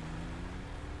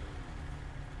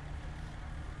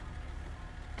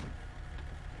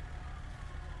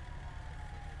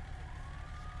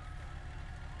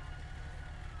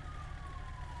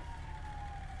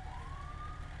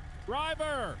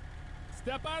 Driver,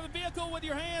 step out of the vehicle with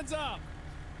your hands up.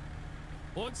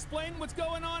 We'll explain what's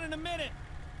going on in a minute.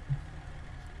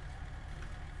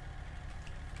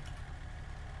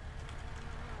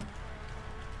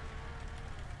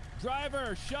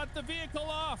 Driver, shut the vehicle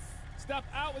off. Step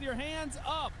out with your hands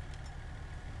up.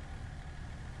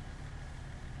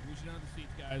 Reaching out the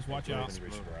seats, guys. Watch out.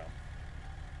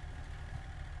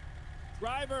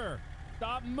 Driver,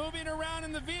 stop moving around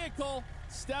in the vehicle.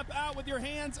 Step out with your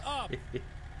hands up.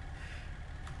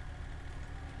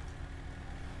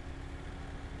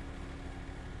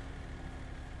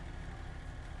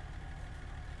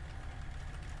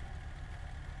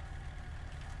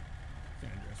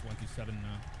 San Andreas 127,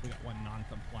 we got one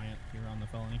non-compliant here on the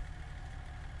felony.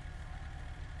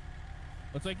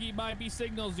 Looks like he might be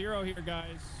signal 0 here,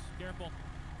 guys. Careful.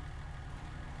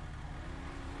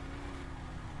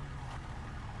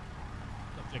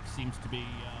 Subject seems to be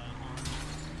armed.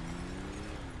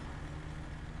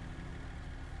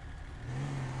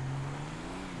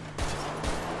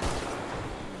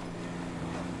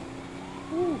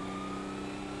 Woo.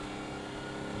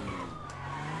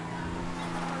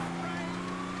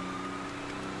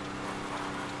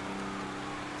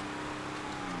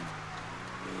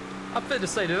 I'm fit to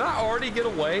say, did I already get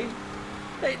away?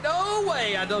 Hey, no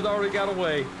way! I done already got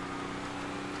away.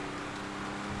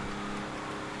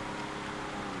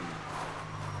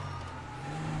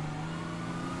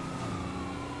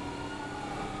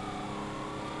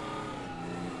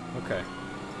 Okay.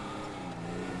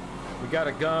 We got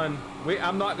a gun.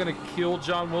 I'm not gonna kill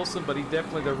John Wilson, but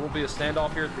there will be a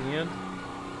standoff here at the end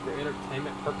for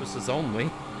entertainment purposes only.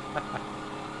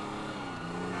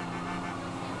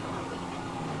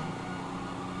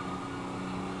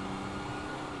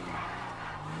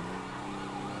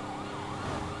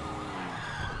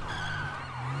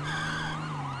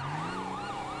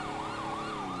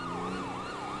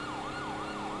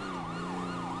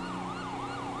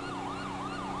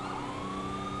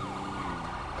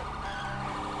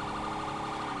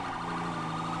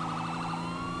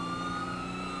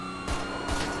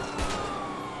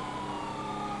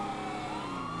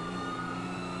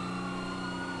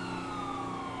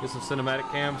 Get some cinematic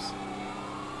cams.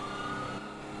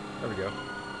 There we go.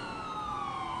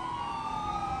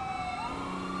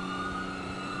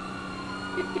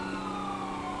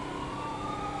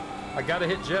 I gotta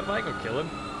hit Jeff. I ain't gonna kill him.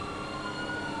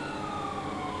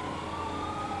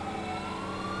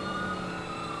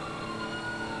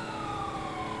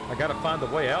 I gotta find a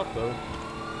way out though.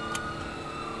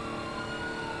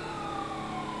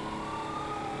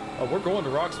 Oh, we're going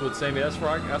to Roxwood, Sammy. That's where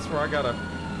I gotta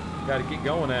get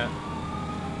going at.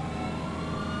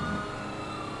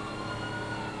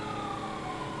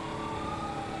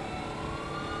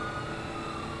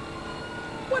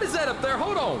 What is that up there?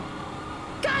 Hold on.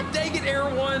 God dang it, Air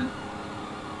One.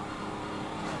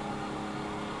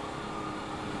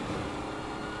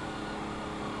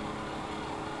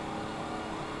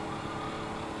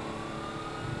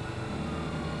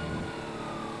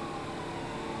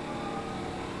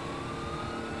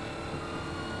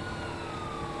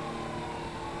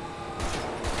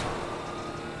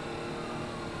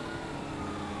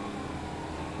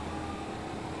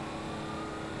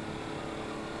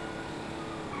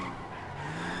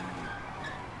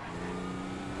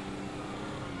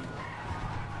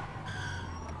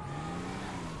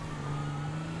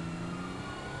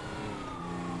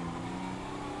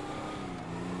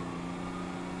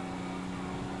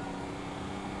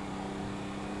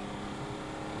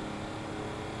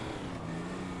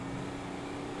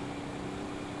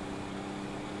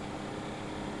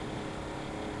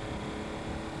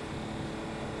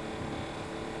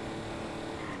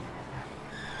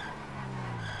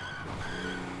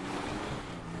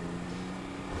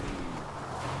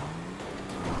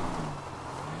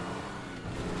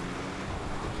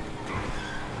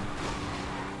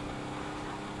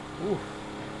 Ooh.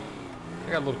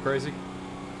 I got a little crazy.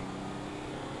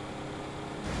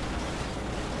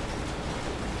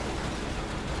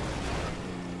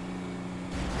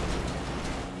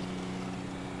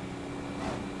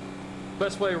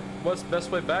 What's the best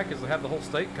way back is to have the whole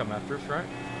state come after us, right?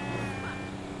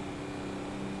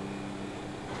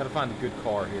 Gotta find a good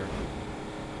car here.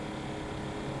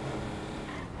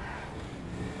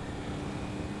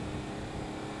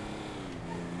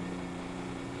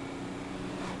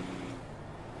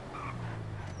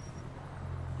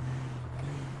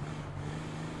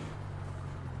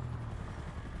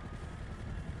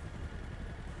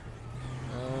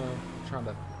 Trying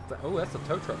to. Oh, that's a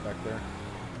tow truck back there.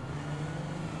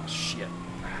 Shit.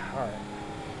 All right.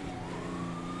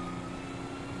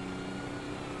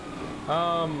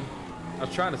 I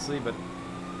was trying to see, but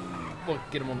we'll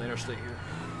get him on the interstate here.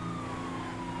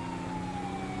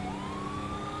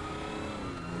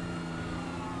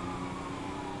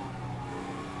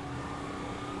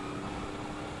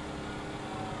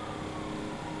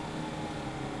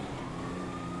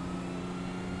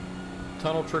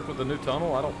 Tunnel trick with the new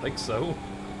tunnel? I don't think so.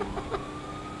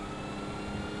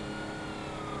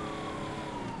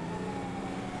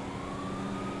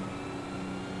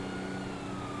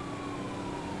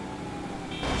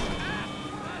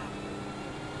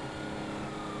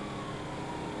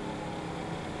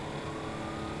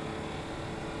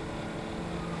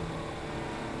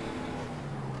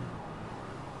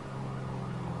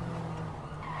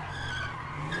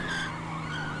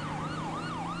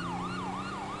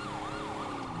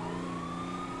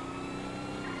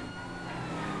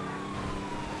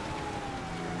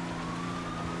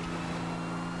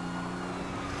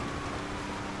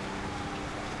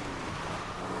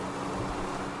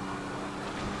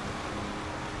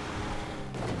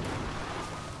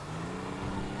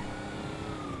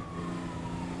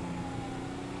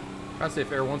 Trying to see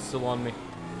if Air One's still on me.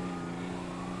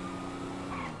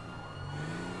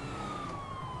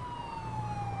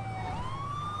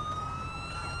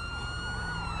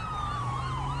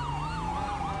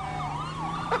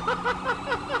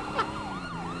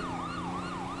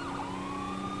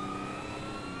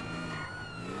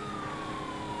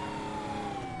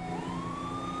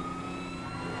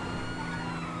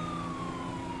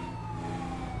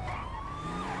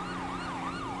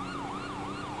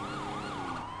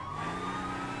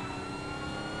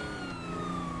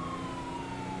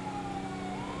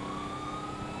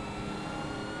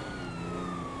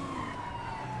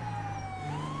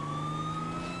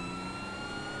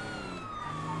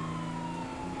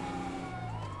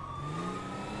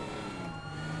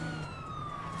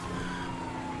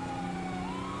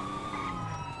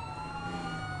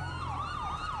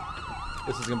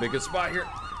 This is gonna be a good spot here.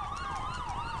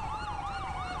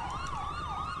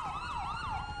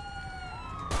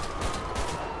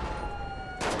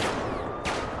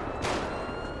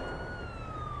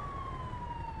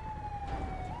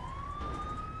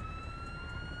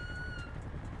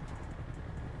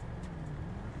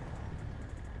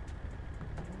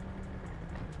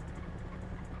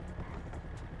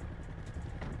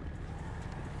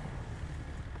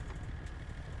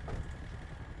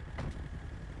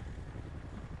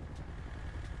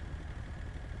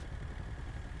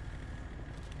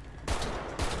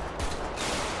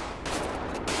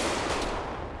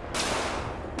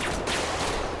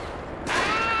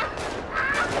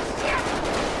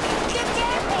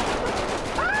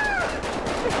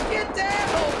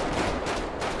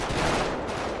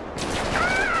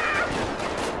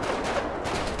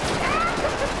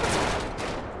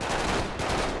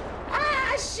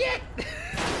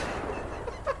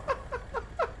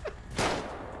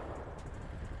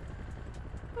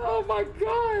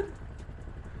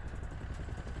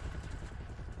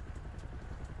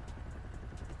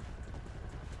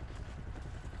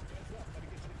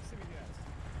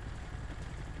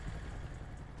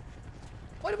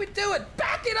 What are we doing?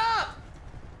 Back it up!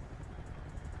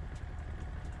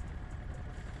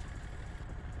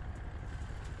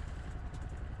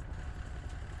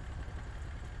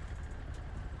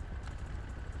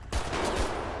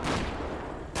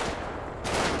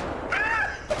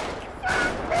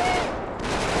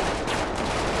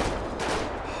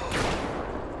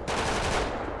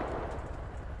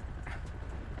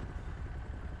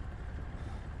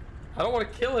 I don't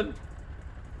want to kill him.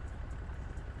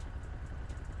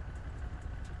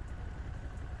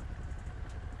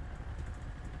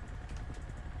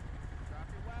 Drop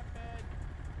your weapon.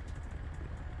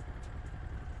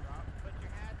 Put your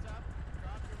hands up.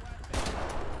 Drop your weapon.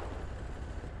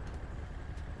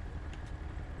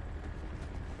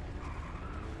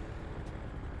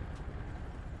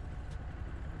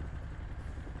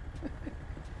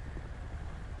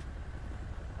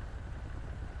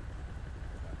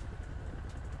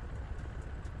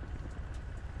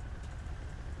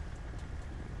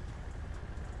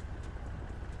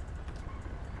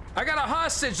 I got a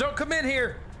hostage. Don't come in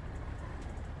here.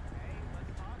 Hey,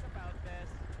 let's talk about this.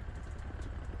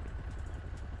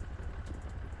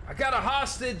 I got a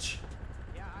hostage.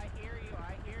 Yeah, I hear you.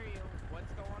 I hear you.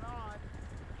 What's going on?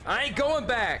 I ain't going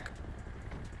back.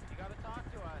 You gotta talk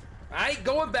to us. I ain't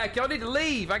going back. Y'all need to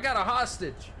leave. I got a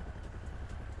hostage.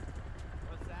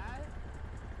 What's that?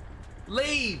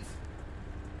 Leave.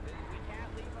 We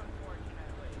can't leave,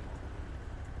 unfortunately.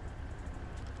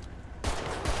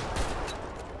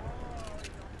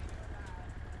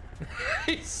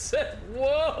 He said,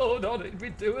 whoa, don't be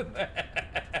doing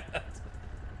that. Can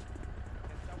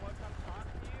someone come talk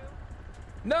to you?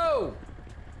 No.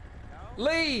 No?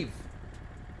 Leave.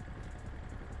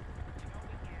 You know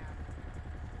we can't.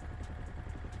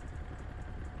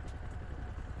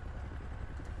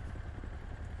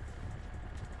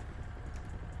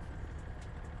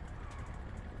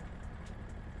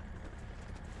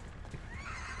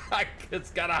 I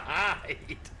just gotta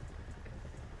hide.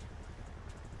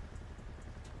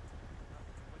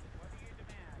 What are your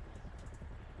demands?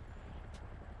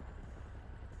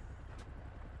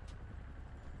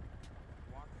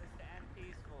 Want this to end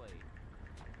peacefully.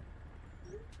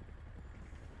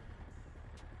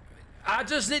 I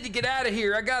just need to get out of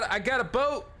here. I got a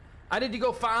boat. I need to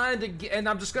go find and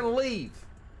I'm just gonna leave.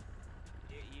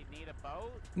 You need a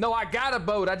boat? No, I got a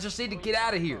boat. I just need to get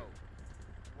out of here.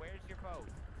 Where's your boat?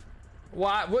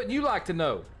 Why? Wouldn't you like to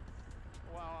know?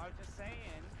 Well, I was just saying.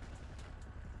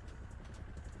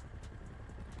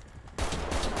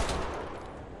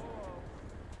 Whoa.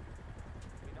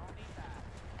 We don't need that.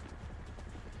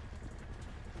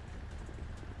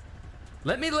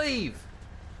 Let me leave.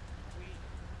 We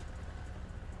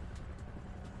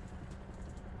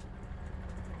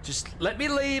Just let me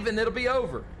leave and it'll be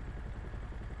over.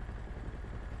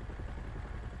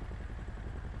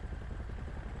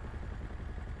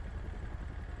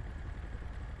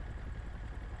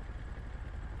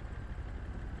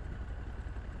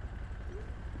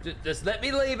 Just let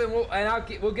me leave and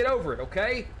we'll get over it,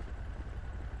 okay?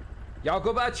 Y'all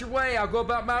go about your way. I'll go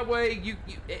about my way.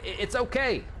 It's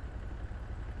okay.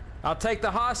 I'll take the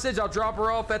hostage. I'll drop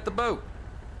her off at the boat.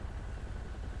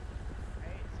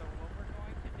 Hey, so what we're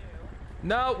going to do?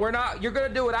 No, we're not. You're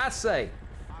gonna do what I say.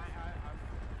 I'm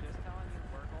just telling you,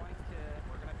 we're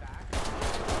gonna back off.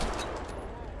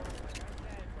 Like I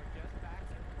said, we're just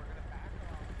backing. We're gonna back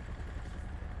off.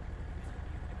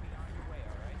 You can be on your way,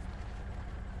 all right?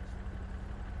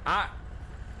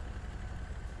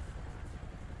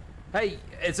 Hey,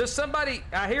 is there somebody?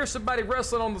 I hear somebody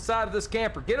wrestling on the side of this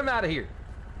camper. Get him out of here.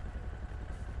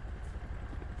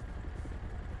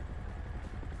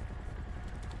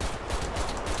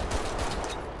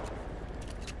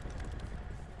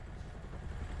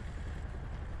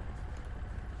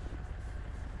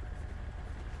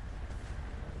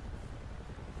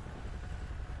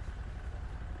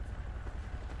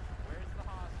 Where's the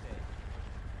hostage?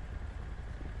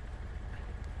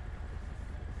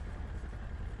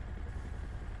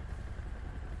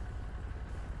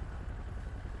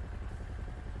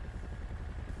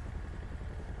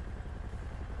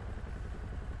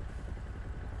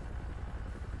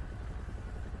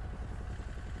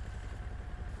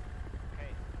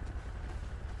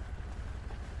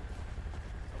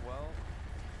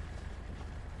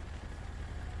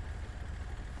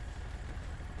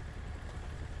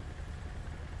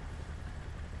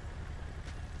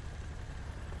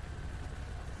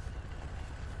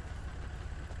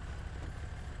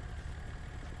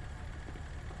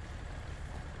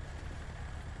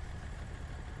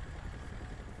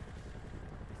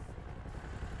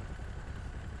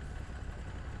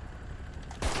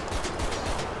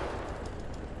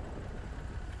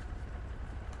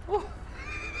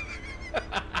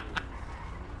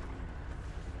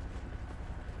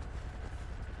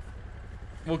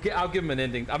 I'll give him an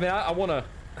ending. I mean, I want to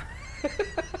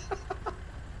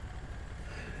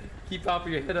keep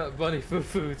popping your head up, Bunny.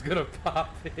 Fufu's gonna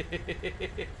pop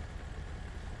it.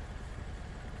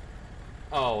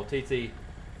 Oh, TT.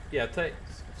 Yeah,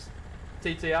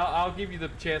 TT. I'll give you the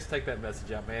chance to take that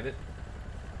message out, man.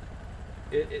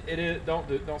 It is.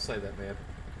 Don't say that, man.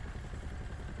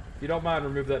 If you don't mind,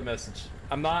 remove that message.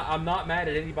 I'm not mad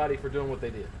at anybody for doing what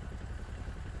they did.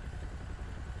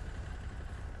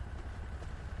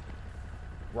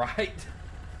 Right?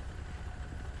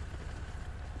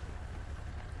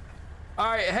 All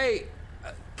right, hey,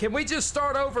 can we just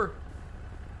start over?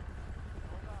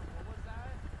 Hold on, what was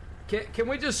that? Can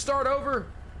we just start over?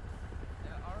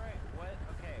 All right, what?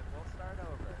 Okay, we'll start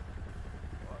over.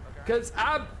 Well, okay. Cause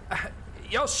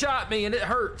y'all shot me and it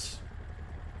hurts.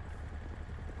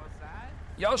 What's that?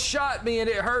 Y'all shot me and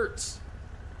it hurts.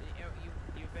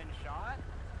 You've been shot?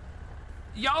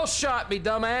 Y'all shot me,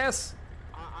 dumbass.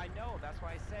 I know, that's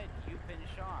why I said you've been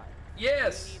shot.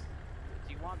 Yes.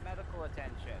 Do you want medical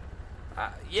attention?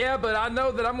 Yeah, but I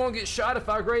know that I'm gonna get shot if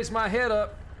I raise my head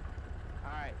up.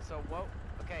 Alright, so what?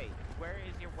 Okay, where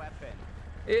is your weapon?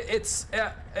 It's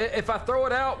if I throw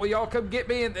it out, will y'all come get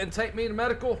me and take me to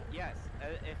medical? Yes,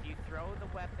 if you throw the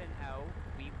weapon out,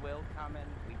 we will come and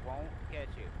we won't get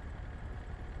you.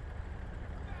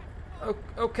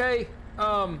 Okay.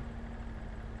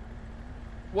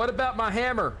 What about my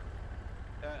hammer?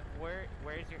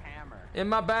 Where's your hammer? In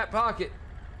my back pocket.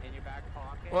 In your back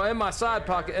pocket? Well, in my side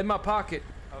pocket. In my pocket.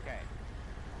 Okay.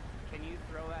 Can you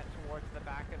throw that towards the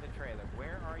back of the trailer?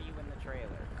 Where are you in the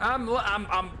trailer? I'm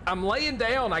laying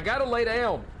down. I gotta lay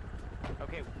down.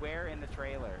 Okay, where in the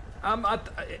trailer?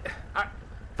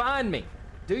 Find me.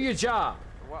 Do your job.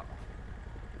 Well.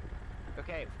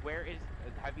 Okay, where is?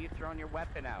 Have you thrown your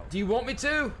weapon out? Do you want me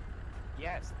to?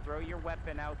 Yes, throw your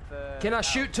weapon out the. Can I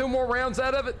shoot 2 more rounds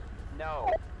out of it? No.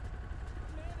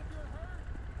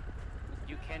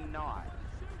 You cannot.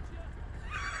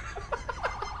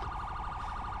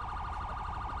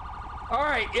 All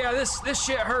right. Yeah, this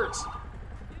shit hurts.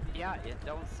 Yeah, it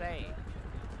don't say.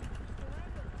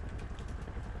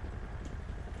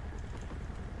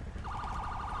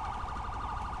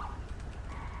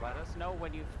 Let us know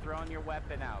when you've thrown your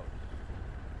weapon out.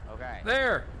 Okay.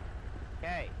 There.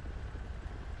 Okay.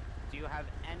 Do you have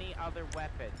any other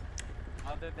weapon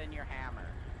other than your hammer?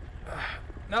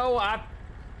 No, I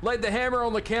laid the hammer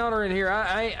on the counter in here.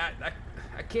 I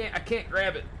can't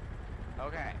grab it.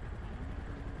 Okay.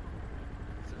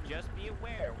 So just be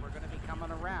aware, we're gonna be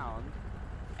coming around,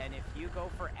 and if you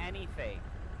go for anything,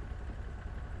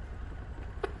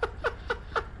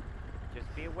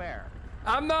 just be aware.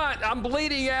 I'm not. I'm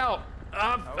bleeding out.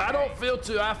 I don't feel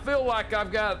too. I feel like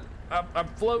I'm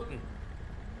floating.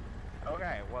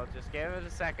 Okay, well, just give it a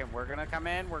second. We're gonna come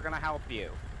in, we're gonna help you.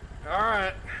 All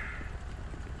right.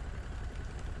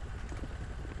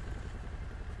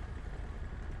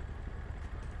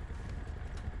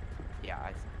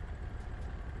 Yeah,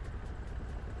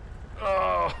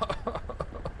 Oh.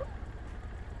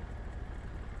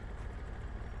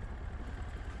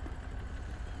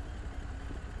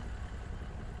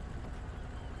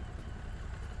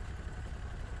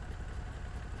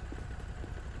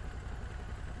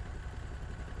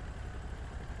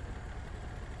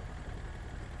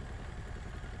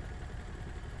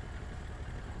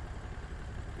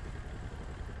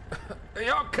 Are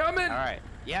y'all coming? All right.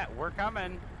 Yeah, we're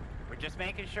coming. We're just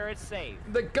making sure it's safe.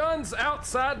 The gun's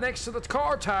outside next to the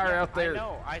car tire out there. I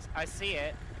know. I see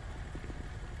it.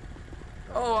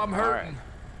 Oh, I'm hurting.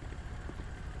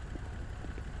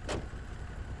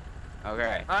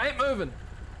 Okay. I ain't moving.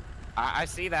 I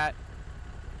see that.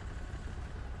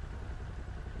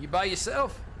 You by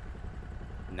yourself?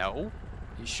 No.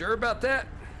 You sure about that?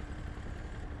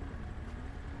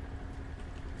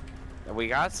 We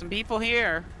got some people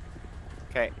here.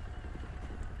 Okay.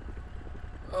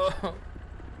 Oh.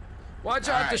 Why'd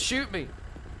you have to shoot me?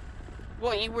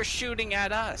 Well, you were shooting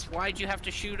at us. Why'd you have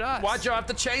to shoot us? Why'd you have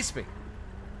to chase me?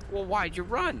 Well, why'd you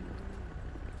run?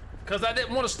 Because I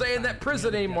didn't want to stay in that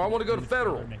prison anymore. I want to go to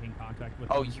federal. Making contact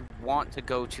with Oh, them. you want to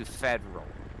go to federal?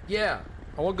 Yeah.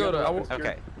 I want to go to...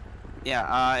 Okay.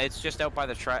 Yeah, it's just out by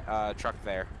the truck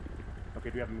there. Okay,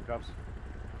 do you have them in cuffs?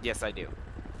 Yes, I do.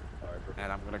 Alright, perfect.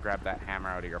 And I'm gonna grab that hammer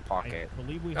out of your pocket. I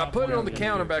believe we I have put it one on the in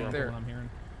counter back vehicle, there. I'm hearing.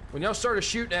 When y'all started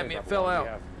shooting at me, it fell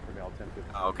out.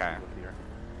 Okay.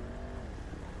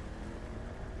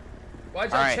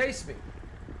 Why'd y'all Alright. chase me?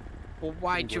 Well,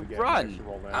 why'd you run?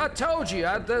 I told you,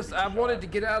 I wanted to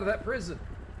get out of that prison.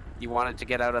 You wanted to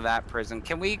get out of that prison.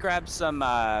 Can we grab some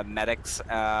medics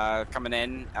coming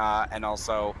in? And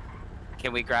also,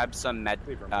 can we grab some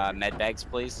med bags,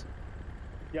 please?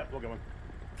 Yeah, we'll get one.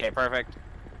 Okay, perfect.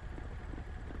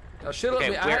 Should let Okay,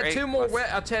 me. I where had two more.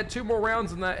 let's- I had 2 more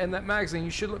rounds in that magazine.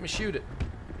 You should let me shoot it.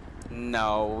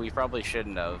 No, we probably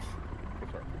shouldn't have.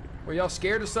 Were y'all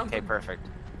scared of something? Okay, perfect.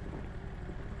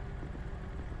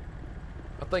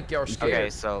 I think y'all are scared. Okay,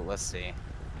 so let's see.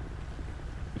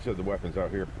 You said the weapons out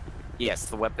here. Yes,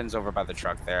 the weapon's over by the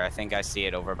truck there. I think I see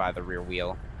it over by the rear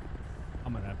wheel.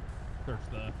 I'm gonna search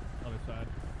the other side.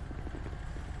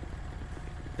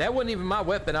 That wasn't even my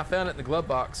weapon. I found it in the glove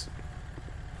box.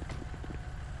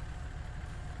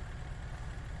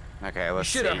 Okay, You let's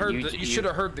should see. have heard. You should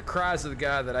have heard the cries of the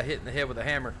guy that I hit in the head with a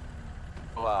hammer.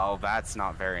 Well, that's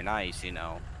not very nice, you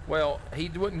know. Well, he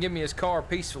wouldn't give me his car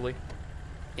peacefully.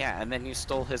 Yeah, and then you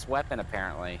stole his weapon,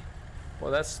 apparently.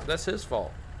 Well, that's his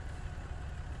fault.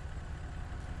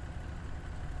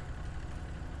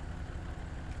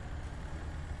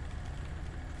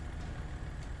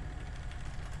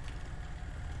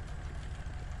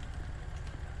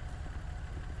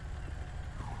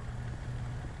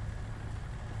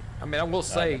 I mean, I will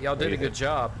say y'all did a good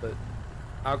job, but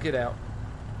I'll get out.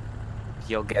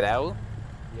 You'll get out?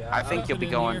 Yeah, I think you'll be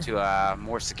going here. to a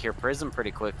more secure prison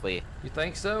pretty quickly. You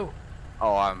think so?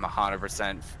 Oh, I'm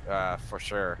 100% for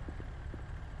sure.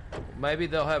 Maybe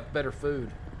they'll have better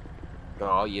food.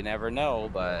 Oh, you never know,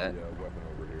 but Weapon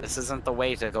over here. this isn't the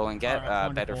way to go and get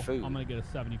Alright, better wonderful. food. I'm gonna get a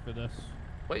 70 for this.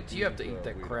 Wait till you have to eat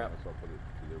that Lead crap. officer, I'll put it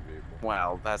to their vehicle.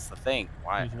 Well, that's the thing.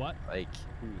 Why? Who's what? Like,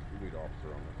 Who's the lead officer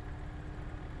on this?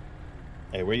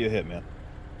 Hey, where you hit, man?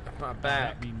 My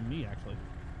back. That'd be me, actually.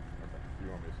 Okay. You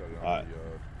want me to set it on Alright.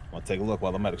 the Want to take a look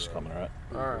while the medics are coming, all right?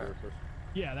 Alright.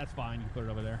 Yeah, that's fine. You can put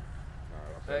it over there.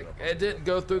 Alright, I'll set it up. It didn't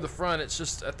go through the front. It's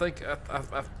just I think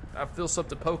I feel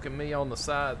something poking me on the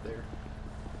side there.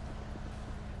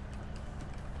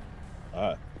 All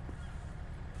right.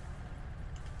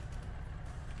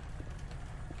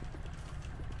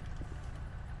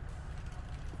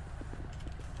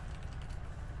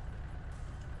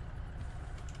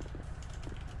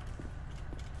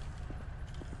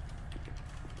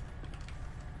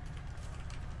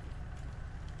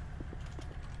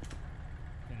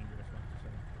 San Andreas wants to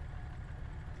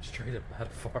say. Straight up out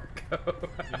of Fargo.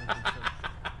 Yeah,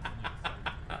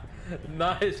 it's like-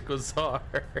 Nice, Quasar.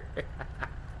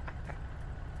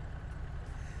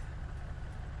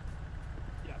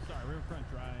 Yeah, sorry, Riverfront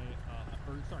Drive,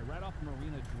 or sorry, right off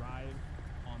Marina Drive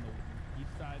on the east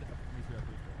side of 3034.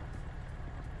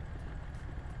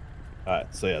 All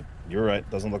right. So yeah, you're right.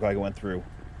 Doesn't look like it went through.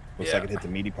 Looks like Yeah. it hit the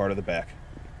meaty part of the back.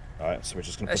 All right. So we're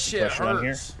just gonna That put some shit pressure on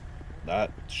here. hurts.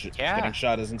 That Yeah. getting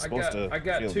shot isn't supposed to I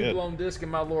got feel 2 good. blown discs in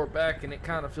my lower back, and it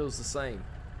kind of feels the same.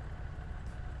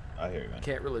 I hear you, man.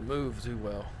 Can't really move too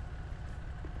well.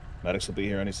 Medics will be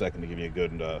here any second to give you a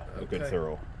good Okay.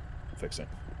 thorough fixing.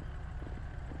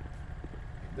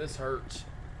 This hurts.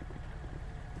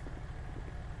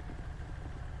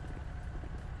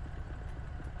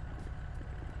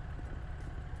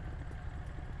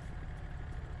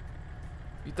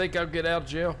 You think I'll get out of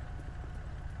jail?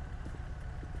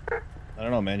 I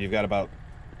don't know, man. You've got about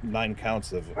 9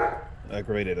 counts of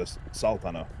aggravated assault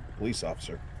on a police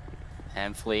officer.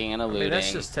 and fleeing and mean, eluding,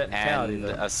 that's just technicality, and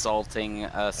though. assaulting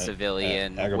a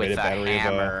civilian aggravated with a battery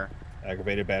hammer,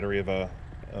 Aggravated battery of with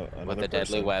another a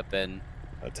deadly person, weapon,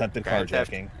 attempted Grand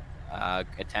theft, carjacking.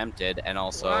 attempted, and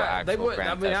also Well, they actual wouldn't. I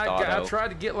grand mean, theft I auto. tried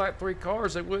to get like 3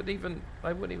 cars. They wouldn't even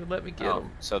let me get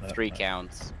them. So 3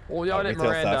 counts. Well, y'all didn't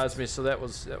retail Mirandize theft. me, so that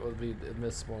would be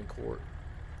admissible in court.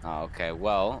 Oh, okay,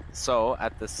 well, so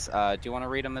at this, do you want to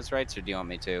read him his rights, or do you want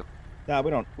me to? Nah,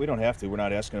 we don't have to. We're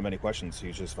not asking him any questions.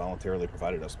 He just voluntarily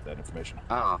provided us with that information.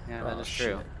 Oh, yeah, that Oh, is true.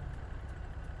 shit.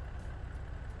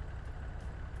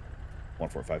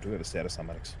 145. Do we have a status on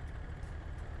medics?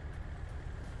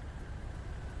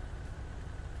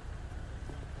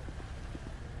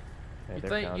 You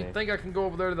think I can go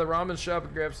over there to the ramen shop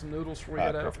and grab some noodles before we Ah,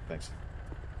 get out? perfect. Thanks.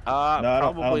 No, No, I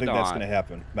don't probably think not. that's going to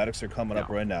happen. Medics are coming up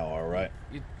No. right now. All right.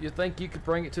 You think you could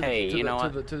bring it to Hey, the you know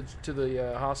what? to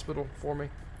the hospital for me?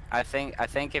 I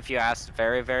think if you asked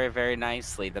very, very, very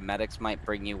nicely, the medics might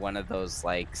bring you one of those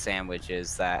like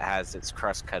sandwiches that has its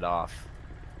crust cut off.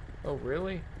 Oh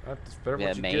really? That's better Yeah,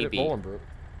 what you maybe. get at Bolingbroke.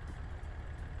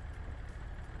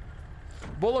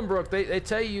 Bolingbroke, they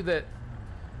tell you that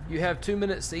you have 2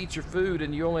 minutes to eat your food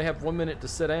and you only have 1 minute to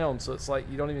sit down, so it's like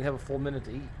you don't even have a full minute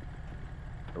to eat.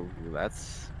 Ooh,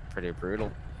 that's pretty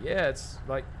brutal. Yeah, it's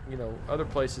like, you know, other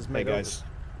places Hey made guys.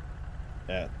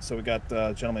 Yeah. So we got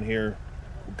a gentleman here,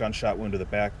 gunshot wound to the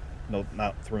back. No,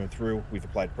 not through and through. We've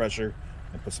applied pressure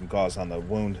and put some gauze on the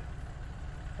wound.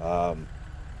 Yeah.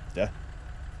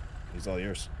 He's all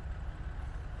yours.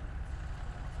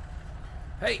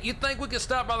 Hey, you think we could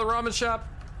stop by the ramen shop?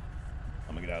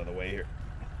 I'm gonna get out of the way here.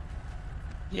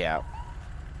 Yeah.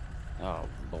 Oh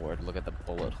Lord, look at the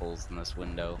bullet holes in this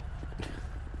window.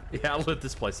 Yeah, I lit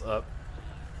this place up.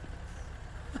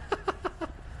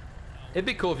 It'd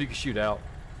be cool if you could shoot out.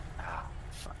 Oh,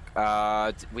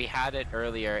 fuck. We had it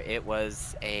earlier. It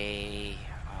was a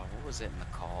what was it in the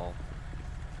call?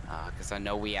 Because I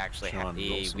know we actually had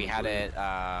we had it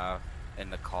in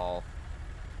the call.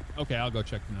 Okay, I'll go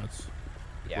check the notes.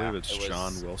 Yeah, I believe it's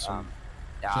John Wilson.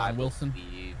 Yeah, John I Wilson?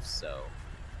 believe so.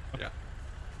 Yeah.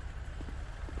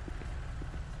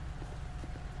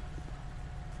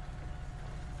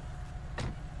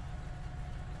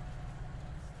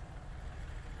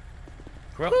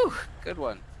 Well, Whew, good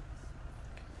one.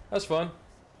 that's fun.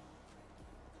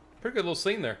 Pretty good little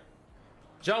scene there.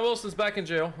 John Wilson's back in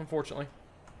jail, unfortunately.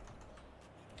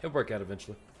 He'll break out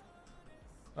eventually.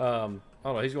 I don't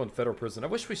know. He's going to federal prison. I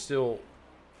wish wish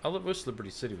Liberty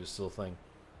City was still a thing.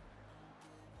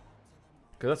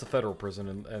 Because that's a federal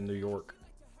prison in New York.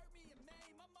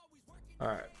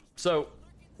 Alright. So,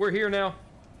 we're here now.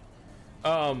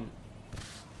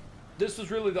 This was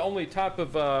really the only type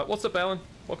of... what's up, Alan?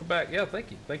 Welcome back. Yeah,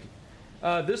 thank you. Thank you.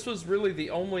 This was really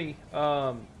the only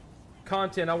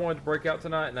content I wanted to break out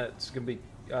tonight. And that's going to be...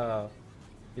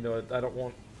 you know, I don't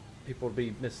want people to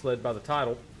be misled by the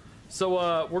title.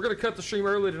 So, we're going to cut the stream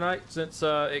early tonight since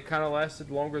it kind of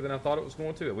lasted longer than I thought it was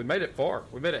going to. We made it far.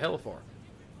 We made it hella far.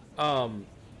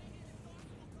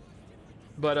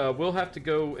 But we'll have to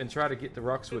go and try to get to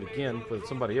Roxwood again with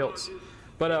somebody else.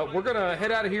 But we're going to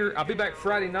head out of here. I'll be back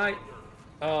Friday night.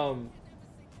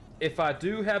 If I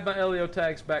do have my LEO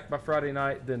tags back by Friday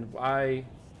night, then I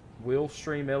will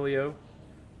stream LEO.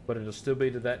 But it'll still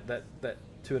be to that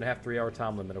 2.5, 3 hour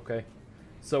time limit, okay?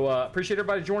 So appreciate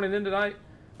everybody joining in tonight.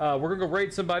 We're going to go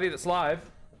raid somebody that's live.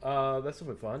 That's going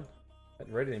to be fun. I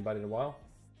haven't raided anybody in a while.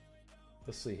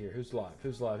 Let's see here. Who's live?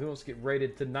 Who's live? Who wants to get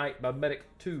raided tonight by Medic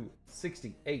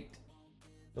 268?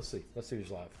 Let's see. Let's see who's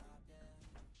live.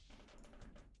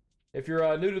 If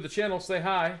you're new to the channel, say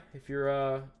hi. If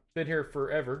you're been here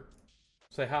forever,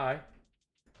 say hi.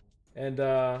 And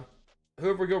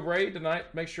whoever we go raid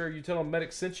tonight, make sure you tell them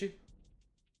Medic sent you.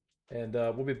 And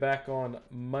we'll be back on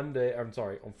Monday. I'm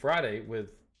sorry, on Friday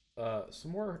with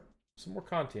some more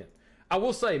content. I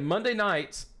will say Monday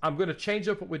nights, I'm going to change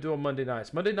up what we do on Monday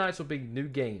nights. Monday nights will be new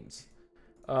games.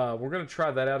 We're going to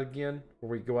try that out again,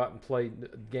 where we go out and play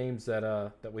games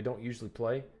that we don't usually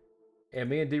play. And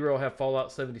me and D-Roll have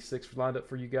Fallout 76 lined up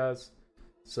for you guys.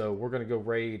 So we're going to go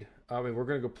raid. I mean, we're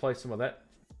going to go play some of that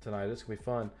tonight. It's going to be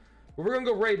fun. But we're going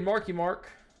to go raid Marky Mark.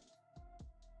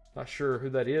 Not sure who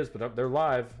that is, but they're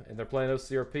live and they're playing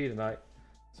OCRP tonight.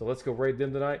 So let's go raid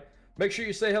them tonight. Make sure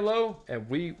you say hello, and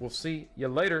we will see you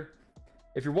later.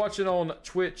 If you're watching on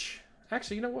Twitch,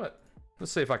 actually, you know what?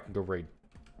 Let's see if I can go raid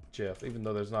Jeff, even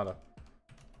though there's not a...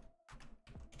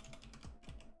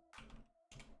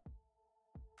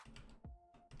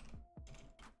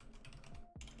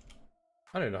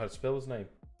 I don't even know how to spell his name.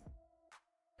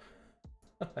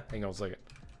 Hang on a second.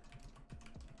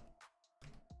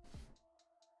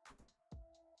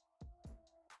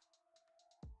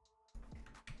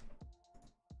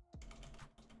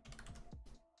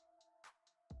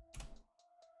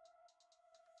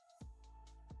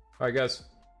 All right, guys.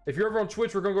 If you're over on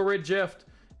Twitch, we're going to go raid Jeff.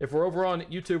 If we're over on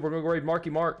YouTube, we're going to go raid Marky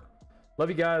Mark. Love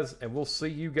you guys, and we'll see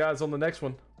you guys on the next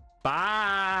one.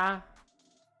 Bye!